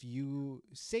 So if you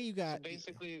say you So got,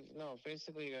 basically, you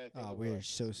gotta think oh, of we're like,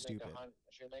 so if you make stupid.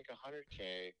 if you make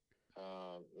 100K,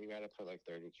 you gotta put like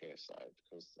 30K aside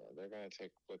because they're gonna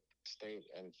take with state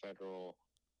and federal.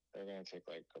 They're gonna take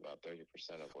like about 30%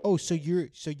 of what. Oh, you make.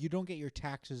 so you don't get your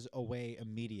taxes away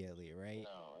immediately, right?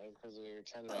 No, because you're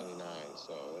 1099,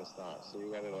 so it's not. So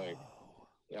you gotta like,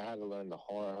 I had to learn the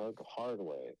hard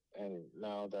way, and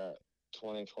now that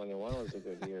 2021 was a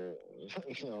good year,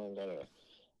 you know, I gotta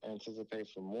anticipate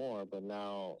for more. But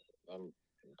now I'm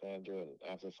gonna do it.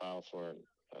 I have to file for an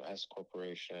S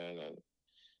corporation, and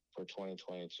for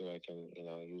 2022, I can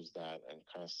use that and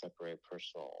kind of separate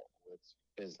personal with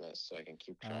business, so I can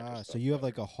keep track of So stuff you have better.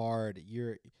 like a hard.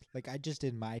 You're like I just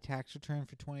did my tax return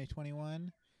for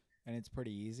 2021, and it's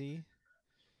pretty easy.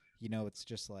 You know, it's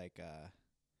just like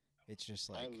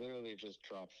I literally just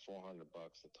dropped $400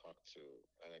 to talk to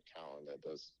an accountant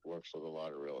that works with a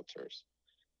lot of realtors,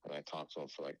 and I talked to him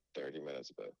for like 30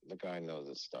 minutes. But the guy knows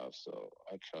his stuff, so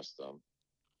I trust him.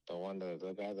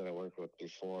 The guy that I worked with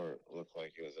before looked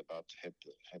like he was about to hit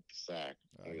the sack.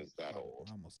 He was that old.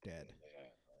 almost dead. Yeah.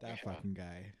 That Yeah. fucking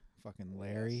guy, fucking Yeah,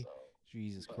 Larry. so,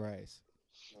 Jesus but- Christ.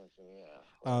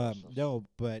 Yeah. No,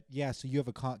 but yeah. So you have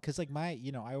a cause like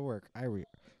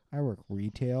I work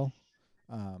retail.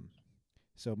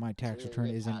 So my tax You return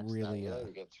get isn't taxed really out. You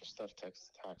gotta get your stuff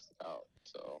taxed out.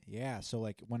 So yeah. So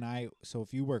like so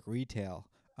if you work retail,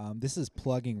 this is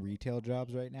plugging retail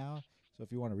jobs right now. So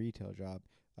if you want a retail job,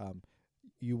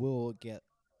 you will get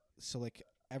so like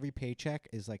every paycheck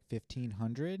is like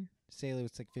 1,500. Say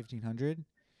it's like 1,500.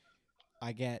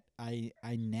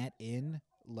 I net in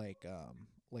like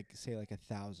say like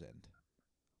 1,000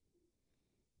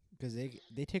 because they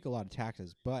take a lot of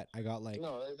taxes, but I got like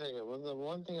No, they take it. Well, the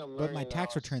one thing I'm but learning my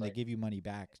tax now is return they like, give you money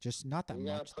back, just not that you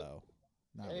gotta much put- though.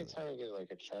 Not really. anytime you get like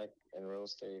a check in real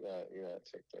estate, you gotta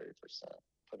take 30%,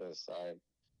 put it aside,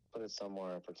 put it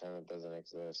somewhere, and pretend it doesn't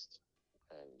exist,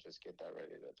 and just get that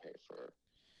ready to pay for.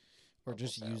 Or Uncle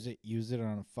just Sam. use it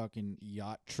on a fucking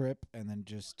yacht trip and then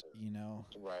just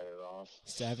To write it off.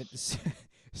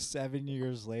 7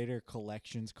 years later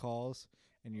collections calls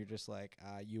and you're just like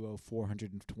you owe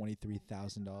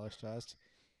 $423,000 to us.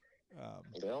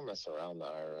 They don't mess around, the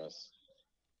IRS.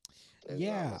 They do not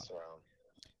Yeah. mess around.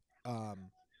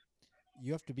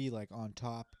 You have to be like on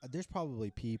top. There's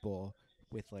probably people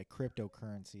with like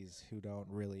cryptocurrencies who don't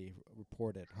really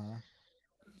report it, huh?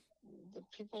 The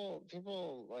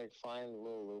people like find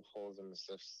little loopholes in the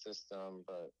system,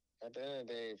 but at the end of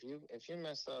the day, if you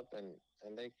mess up and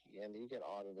you get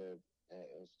audited,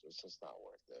 it's just not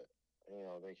worth it. You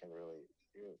know, they can really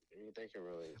they can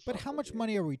really. But fuck how with much you.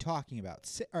 money are we talking about?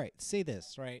 All right, say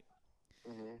this, right?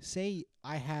 Mhm. Say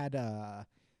I had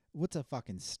what's a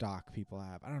fucking stock people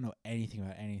have? I don't know anything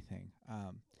about anything.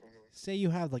 Say you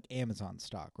have like Amazon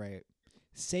stock, right?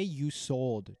 Say you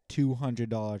sold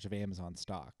 $200 of Amazon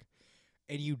stock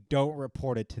and you don't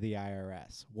report it to the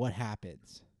IRS. What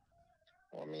happens?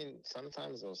 Well, I mean,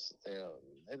 sometimes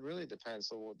it really depends.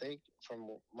 So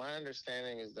from my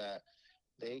understanding, is that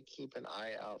they keep an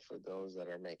eye out for those that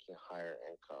are making higher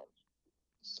income.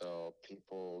 So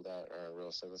people that are in real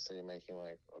estate, let's say you're making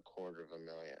like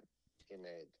 $250,000, he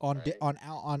made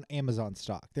On Amazon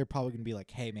stock. They're probably going to be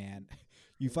like, "Hey man,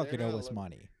 you They're fucking gonna owe us look-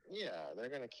 money." Yeah, they're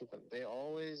gonna keep it. They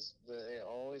always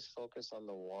focus on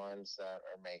the ones that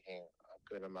are making a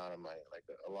good amount of money, like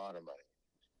a lot of money,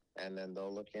 and then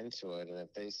they'll look into it. And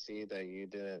if they see that you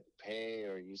didn't pay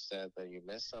or you said that you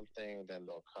missed something, then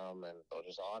they'll come and they'll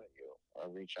just audit you or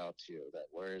reach out to you. That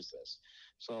where is this?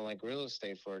 So like real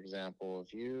estate, for example,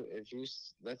 if you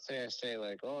let's say I say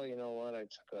like, oh, you know what, I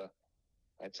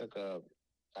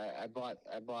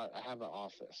have an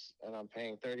office and I'm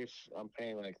paying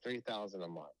like 3,000 a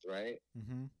month, right?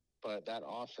 Mm-hmm. But that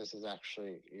office is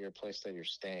actually your place that you're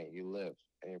staying, you live,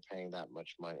 and you're paying that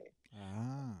much money.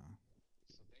 Ah.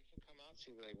 So they can come out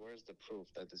to you like, where's the proof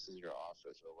that this is your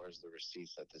office, or where's the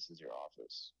receipts that this is your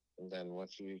office? And then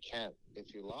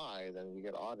if you lie, then you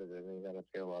get audited and you got to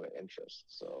pay a lot of interest.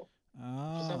 So you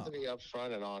just have to be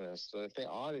upfront and honest. So if they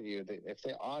audit you, and they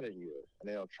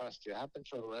don't trust you, it happened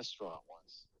to a restaurant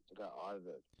once. They got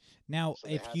audited. Now, So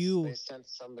if they sent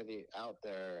somebody out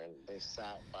there and they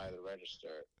sat by the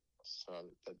register from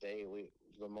the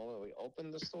moment we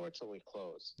opened the store till we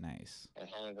closed, nice. and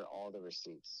handed her all the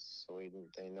receipts, so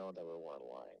they know that we weren't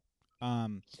lying.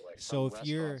 So from if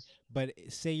you're, restaurants- but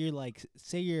say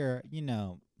you're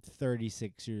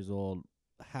 36 years old,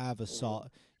 have a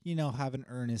have an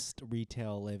earnest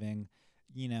retail living,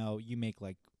 you make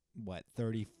like what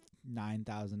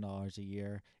 $39,000 a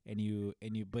year, and you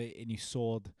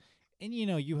sold, and you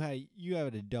had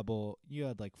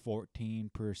like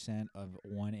 14% of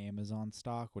one Amazon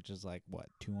stock, which is like what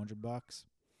 $200.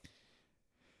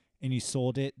 And you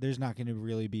sold it, there's not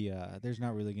really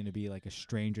going to be like a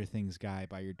Stranger Things guy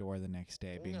by your door the next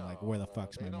day being like, where the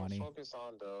fuck's my money? They don't focus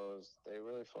on those. They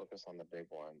really focus on the big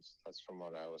ones. That's from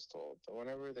what I was told. So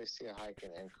whenever they see a hike in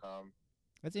income,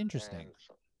 That's interesting. and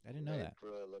I didn't know that. They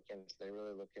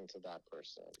really look into that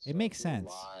person. It makes if you sense.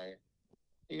 lie,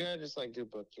 you gotta just like do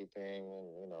bookkeeping,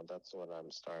 and that's what I'm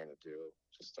starting to do.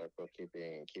 Just start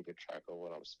bookkeeping and keep a track of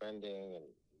what I'm spending, and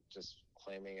just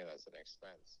claiming it as an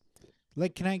expense.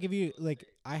 Like, can I give you like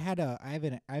I have a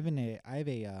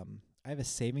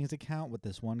savings account with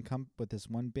this one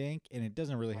bank, and it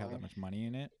doesn't really have that much money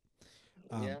in it.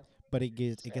 Yeah. But it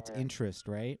gets Same here. interest,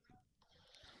 right?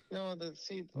 No.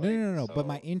 No. But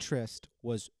my so- interest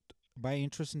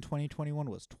in 2021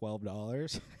 was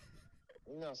 $12.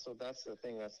 No, so that's the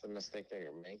thing. That's the mistake that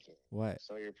you're making. What?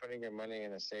 So you're putting your money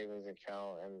in a savings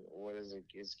account, and what is it?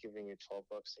 It's giving you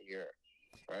 $12 a year,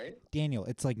 right? Daniel,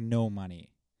 it's like no money.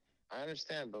 I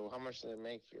understand, but how much did it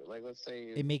make you? Like, let's say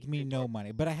It make me people no are-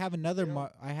 money. But I have another You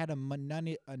don't- I had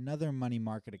another money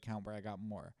market account where I got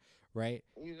more, right?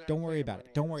 you gotta Don't put worry your about money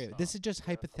it. Don't in worry. This is stocks. just You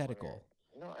gotta put money hypothetical.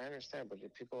 No, I understand, but you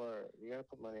gotta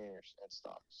put money in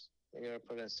stocks. You gotta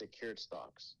put in secured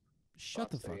stocks.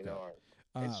 Shut the Stocks that fuck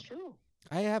up. It's true.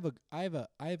 I have a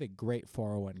great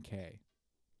 401k.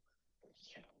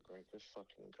 Yeah, great. Good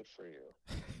for you.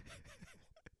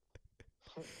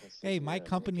 Hey, my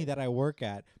company that I work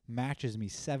at matches me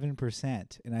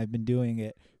 7%, and I've been doing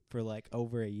it for like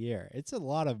over a year. It's a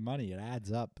lot of money. It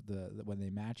adds up when they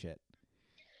match it.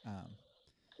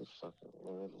 Just fucking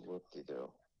whoop de do.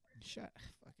 Shut.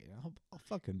 Fucking. I'll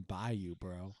fucking buy you,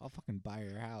 bro. I'll fucking buy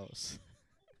your house.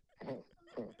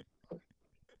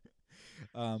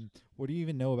 What do you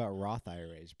even know about Roth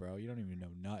IRAs, bro? You don't even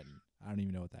know nothing. I don't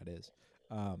even know what that is.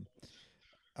 What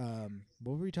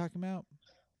were we talking about?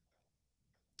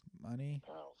 Money.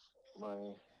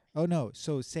 Money. Oh no.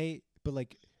 So say, but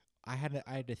like, I had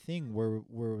a thing where it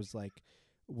was like,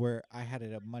 where I had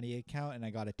a money account and I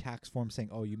got a tax form saying,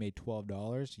 oh, you made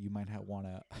 $12. You might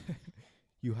wanna,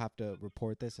 you have to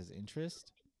report this as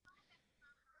interest.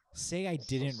 Say I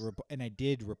didn't, and I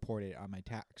did report it on my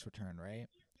tax return, right?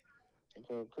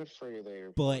 Well, good for you that you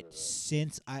reported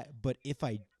But if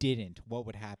I didn't, what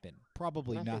would happen?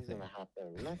 Probably Nothing's nothing. gonna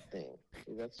happen. Nothing.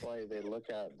 See, that's why they look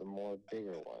at the more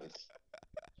bigger ones.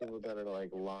 People that are like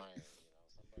lying.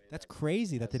 Somebody That's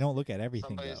crazy that they don't look at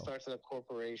everything, Somebody though. starts a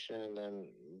corporation and then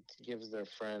gives their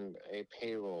friend a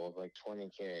payroll of like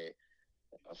 $20K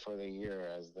for the year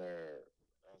as their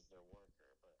worker,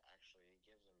 but actually he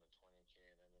gives them the $20K,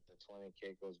 and then if the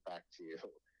 $20K goes back to you,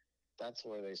 that's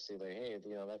where they see like, hey,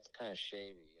 that's kind of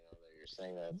shady, that you're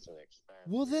saying that it's an expense.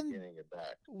 Well, you're then- getting it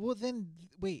back. Well, then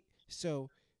wait. So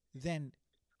then,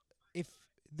 if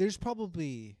there's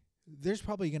probably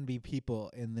going to be people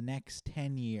in the next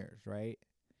 10 years, right,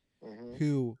 Mm-hmm.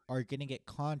 who are going to get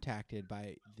contacted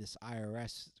by this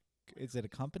IRS. Is it a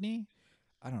company?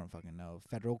 I don't fucking know.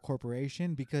 Federal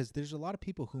corporation? Because there's a lot of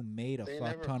people who made a They fuck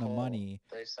never ton of call. money,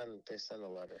 They send a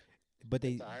letter. but If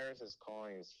they the IRS is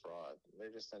calling is fraud.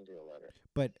 They just send you a letter.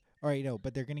 But all right, no,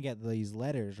 but they're gonna get these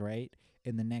letters, right,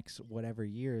 in the next whatever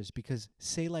years, because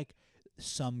say like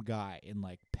some guy in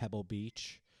like Pebble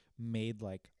Beach made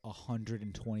like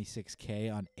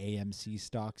 126K on AMC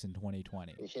stocks in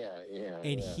 2020, Yeah.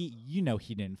 and yeah.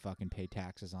 he didn't fucking pay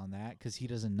taxes on that because he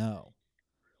doesn't know.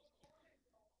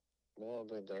 Well,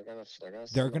 they're gonna They're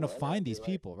send a gonna letter find and be these like-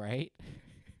 people, right?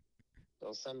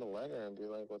 They'll send a letter and be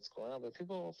like, "What's going on?" But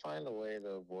people will find a way to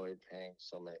avoid paying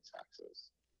so many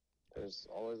taxes. There's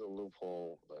always a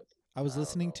loophole, but I was I don't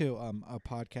listening know. to a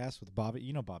podcast with Bobby.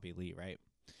 You know Bobby Lee, right?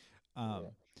 Yeah.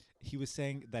 He was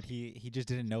saying that he just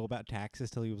didn't know about taxes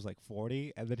till he was like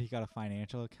 40, and then he got a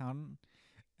financial accountant,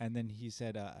 and then he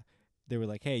said they were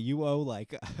like, "Hey, you owe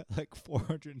like like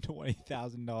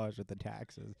 $420,000 worth of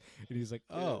taxes," and he's like,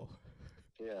 "Oh."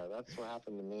 Yeah, that's what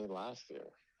happened to me last year.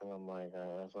 And I'm like, I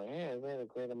was like, hey, I made a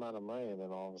great amount of money. And then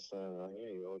all of a sudden, like,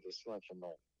 hey, you owe this much. I'm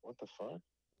like, what the fuck?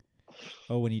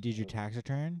 Oh, when you did your tax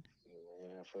return?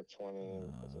 Yeah, for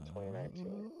 2019.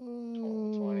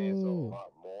 2020 is a Oh.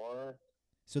 lot more.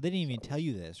 So they didn't even tell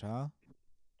you this, huh? I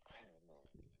don't know.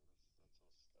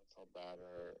 That's how bad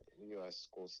our U.S.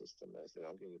 school system is. They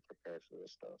don't get you prepared for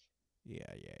this stuff.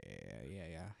 Yeah.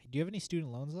 Do you have any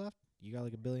student loans left? You got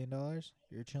like $1 billion?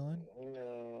 You're chilling?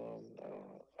 No,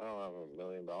 I don't have $1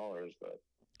 million, but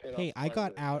paid Hey, off I quite a got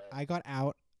bit of out. debt.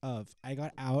 I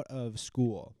got out of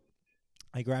school.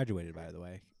 I graduated, by the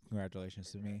way.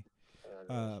 Congratulations to me.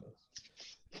 Congratulations.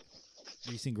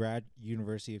 Recent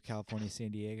University of California, San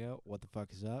Diego. What the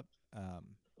fuck is up?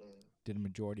 Did a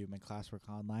majority of my classwork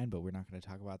online, but we're not going to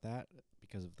talk about that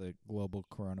because of the global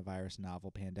coronavirus novel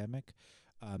pandemic.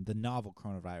 The novel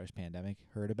coronavirus pandemic.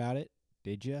 Heard about it?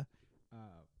 Did you?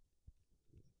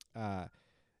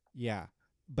 Yeah.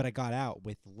 But I got out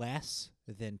with less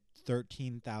than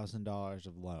 $13,000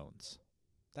 of loans.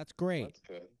 That's great. That's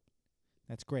good.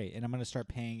 That's great. And I'm going to start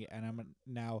paying, and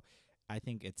now I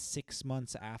think it's 6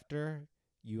 months after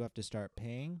you have to start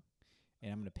paying,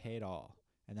 and I'm going to pay it all.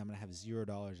 And I'm going to have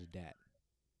 $0 of debt.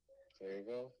 There you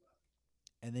go.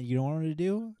 And then you know what I'm going to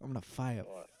do? I'm going to buy a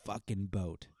What? fucking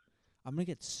boat. I'm going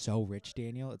to get so rich,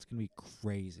 Daniel. It's going to be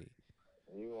crazy.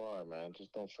 You are, man.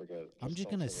 Just don't forget. I'm just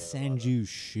don't going to forget send about it. you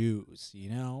shoes, you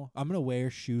know? I'm going to wear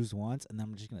shoes once, and then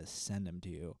I'm just going to send them to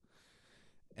you.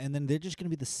 And then they're just going to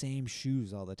be the same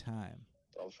shoes all the time.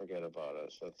 Don't forget about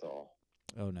us. That's all.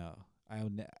 Oh, no. I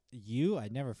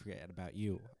never forget about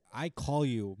you. I call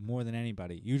you more than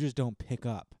anybody. You just don't pick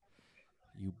up.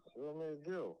 You What do you want me to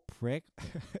do? prick.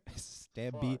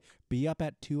 Be up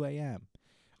at 2 a.m.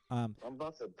 I'm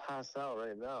about to pass out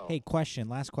right now. Hey,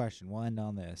 last question. We'll end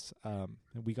on this.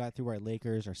 We got through our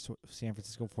Lakers, our San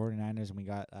Francisco 49ers, and we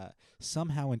got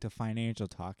somehow into financial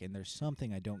talk, and there's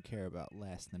something I don't care about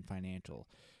less than financial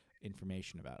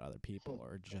information about other people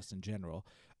or just in general.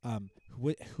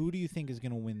 Who do you think is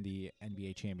going to win the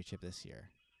NBA championship this year?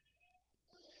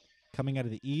 Coming out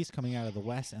of the East, coming out of the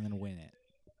West, and then win it.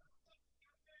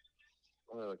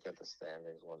 Let me look at the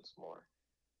standings once more.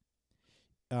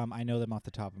 I know them off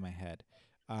the top of my head.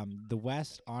 The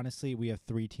West, honestly, we have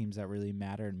 3 teams that really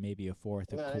matter, and maybe a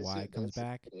fourth if Kawhi comes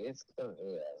back. It's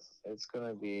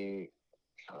gonna be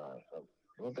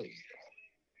Well, they,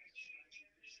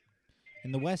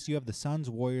 In the West, you have the Suns,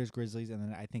 Warriors, Grizzlies, and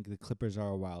then I think the Clippers are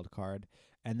a wild card.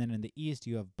 And then in the East,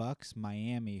 you have Bucks,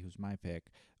 Miami, who's my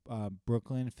pick,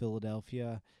 Brooklyn,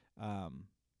 Philadelphia. Um,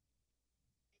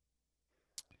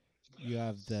 you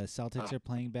have the Celtics are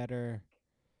playing better.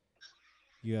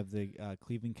 You have the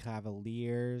Cleveland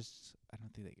Cavaliers. I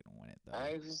don't think they're gonna win it though.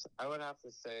 I would have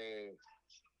to say,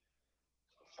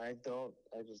 I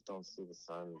just don't see the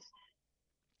Suns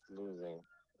losing.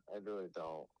 I really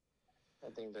don't. I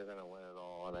think they're gonna win it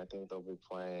all, and I think they'll be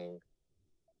playing.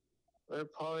 They're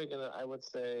probably gonna. I would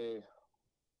say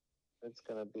it's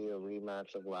gonna be a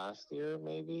rematch of last year,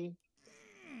 maybe.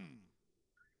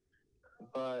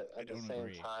 But I at the don't same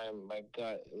agree. time, my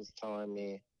gut is telling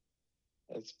me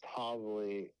it's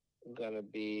probably gonna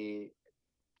be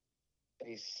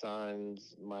a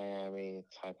Suns Miami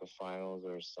type of finals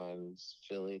or Suns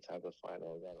Philly type of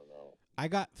finals. I don't know.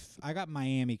 I got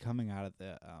Miami coming out of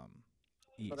the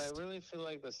East. But I really feel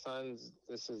like the Suns.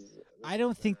 I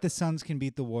don't think the Suns can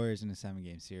beat the Warriors in a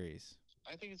 7-game series.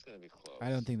 I think it's gonna be close. I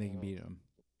don't think they can beat them.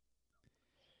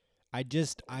 I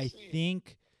see.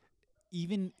 think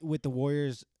even with the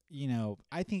Warriors,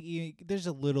 I think there's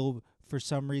a little, for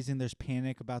some reason, there's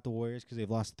panic about the Warriors because they've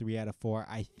lost 3 out of 4.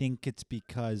 I think it's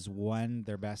because, 1,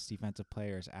 their best defensive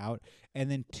player is out,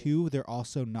 and then 2, they're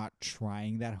also not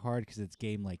trying that hard because it's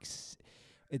game like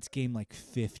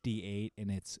 58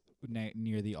 and it's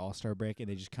near the All-Star break, and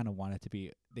they just kind of want it to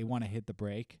be, they want to hit the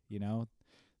break,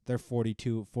 They're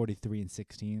 42, 43, and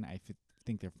 16. I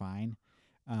think they're fine.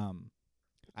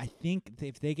 I think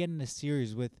if they get in a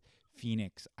series with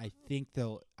Phoenix, I think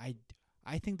I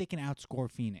think they can outscore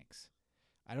Phoenix.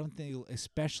 I don't think,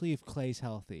 especially if Clay's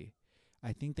healthy,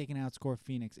 I think they can outscore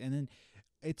Phoenix. And then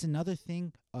it's another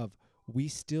thing of we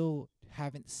still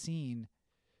haven't seen,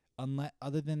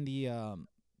 other than the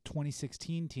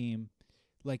 2016 team,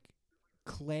 like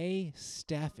Clay,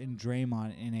 Steph, and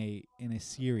Draymond in a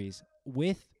series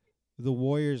with the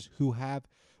Warriors, who have,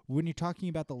 when you're talking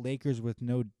about the Lakers with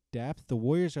no depth, the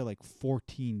Warriors are like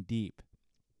 14 deep.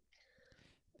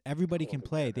 Everybody can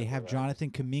play. They have Jonathan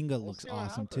Kuminga, looks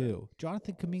awesome too.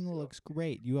 Jonathan Kuminga looks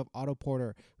great. You have Otto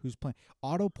Porter, who's playing.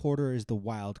 Otto Porter is the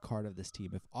wild card of this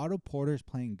team. If Otto Porter is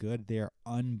playing good, they are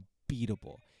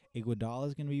unbeatable.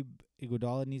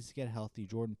 Iguodala needs to get healthy.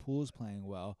 Jordan Poole is playing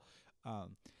well.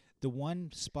 The one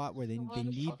spot where Why the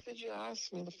need, fuck did you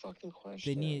ask me the fucking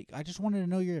question? I just wanted to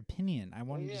know your opinion. I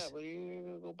Well, wanted yeah, to. but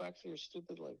you go back to your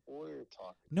stupid Warrior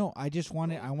talk. No, I just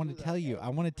wanted. Don't I want do to tell that you. I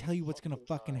want to tell you what's gonna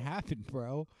fucking fucking time. happen,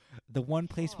 bro. The one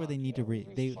place where they need to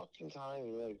Every fucking time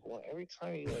you every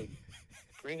time you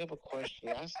bring up a question,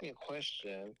 you ask me a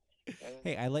question. And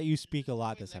Hey, I let you speak a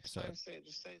lot this next time, episode.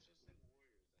 just say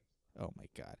Oh my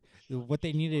God. What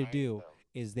they needed to do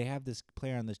is they have this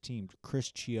player on this team,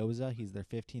 Chris Chiozza. He's their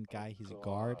 15th guy. He's a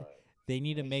guard. They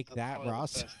need to make that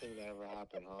roster. The best thing that ever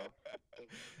happened, huh?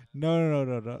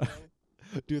 No. Yeah.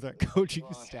 Dude, their coaching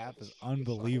God, staff this is fucking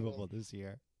unbelievable this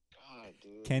year. God,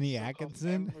 dude. Kenny Suck off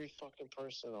Atkinson? Every fucking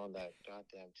person on that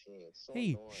goddamn team. It's so Hey,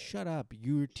 annoying. shut up.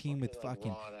 Your team with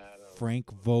fucking Ron Adams, Frank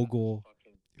Vogel.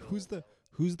 fucking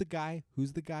Who's the guy?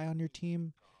 Who's the guy on your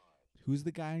team? Who's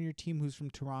the guy on your team who's from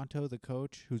Toronto, the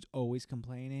coach, who's always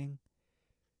complaining?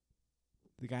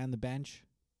 The guy on the bench?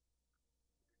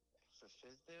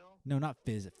 Fizdale? No, not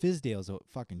Fizz. Fizdale's a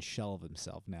fucking shell of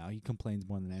himself now. He complains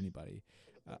more than anybody.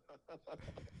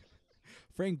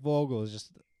 Frank Vogel is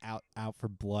just out for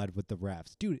blood with the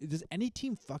refs. Dude, does any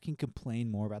team fucking complain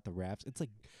more about the refs? It's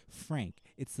like, Frank,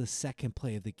 it's the second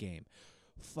play of the game.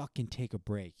 Fucking take a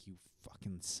break, you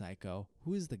fucking psycho.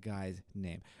 Who is the guy's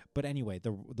name? But anyway,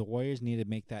 the Warriors need to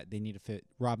make that. They need to fit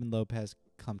Robin Lopez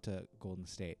come to Golden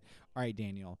State. All right,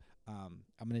 Daniel. I'm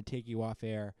gonna take you off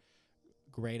air.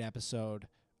 Great episode.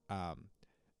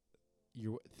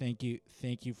 Thank you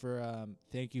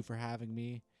for having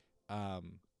me.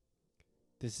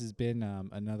 This has been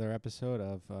another episode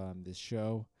of this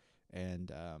show,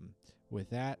 and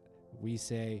with that, we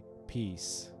say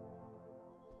peace.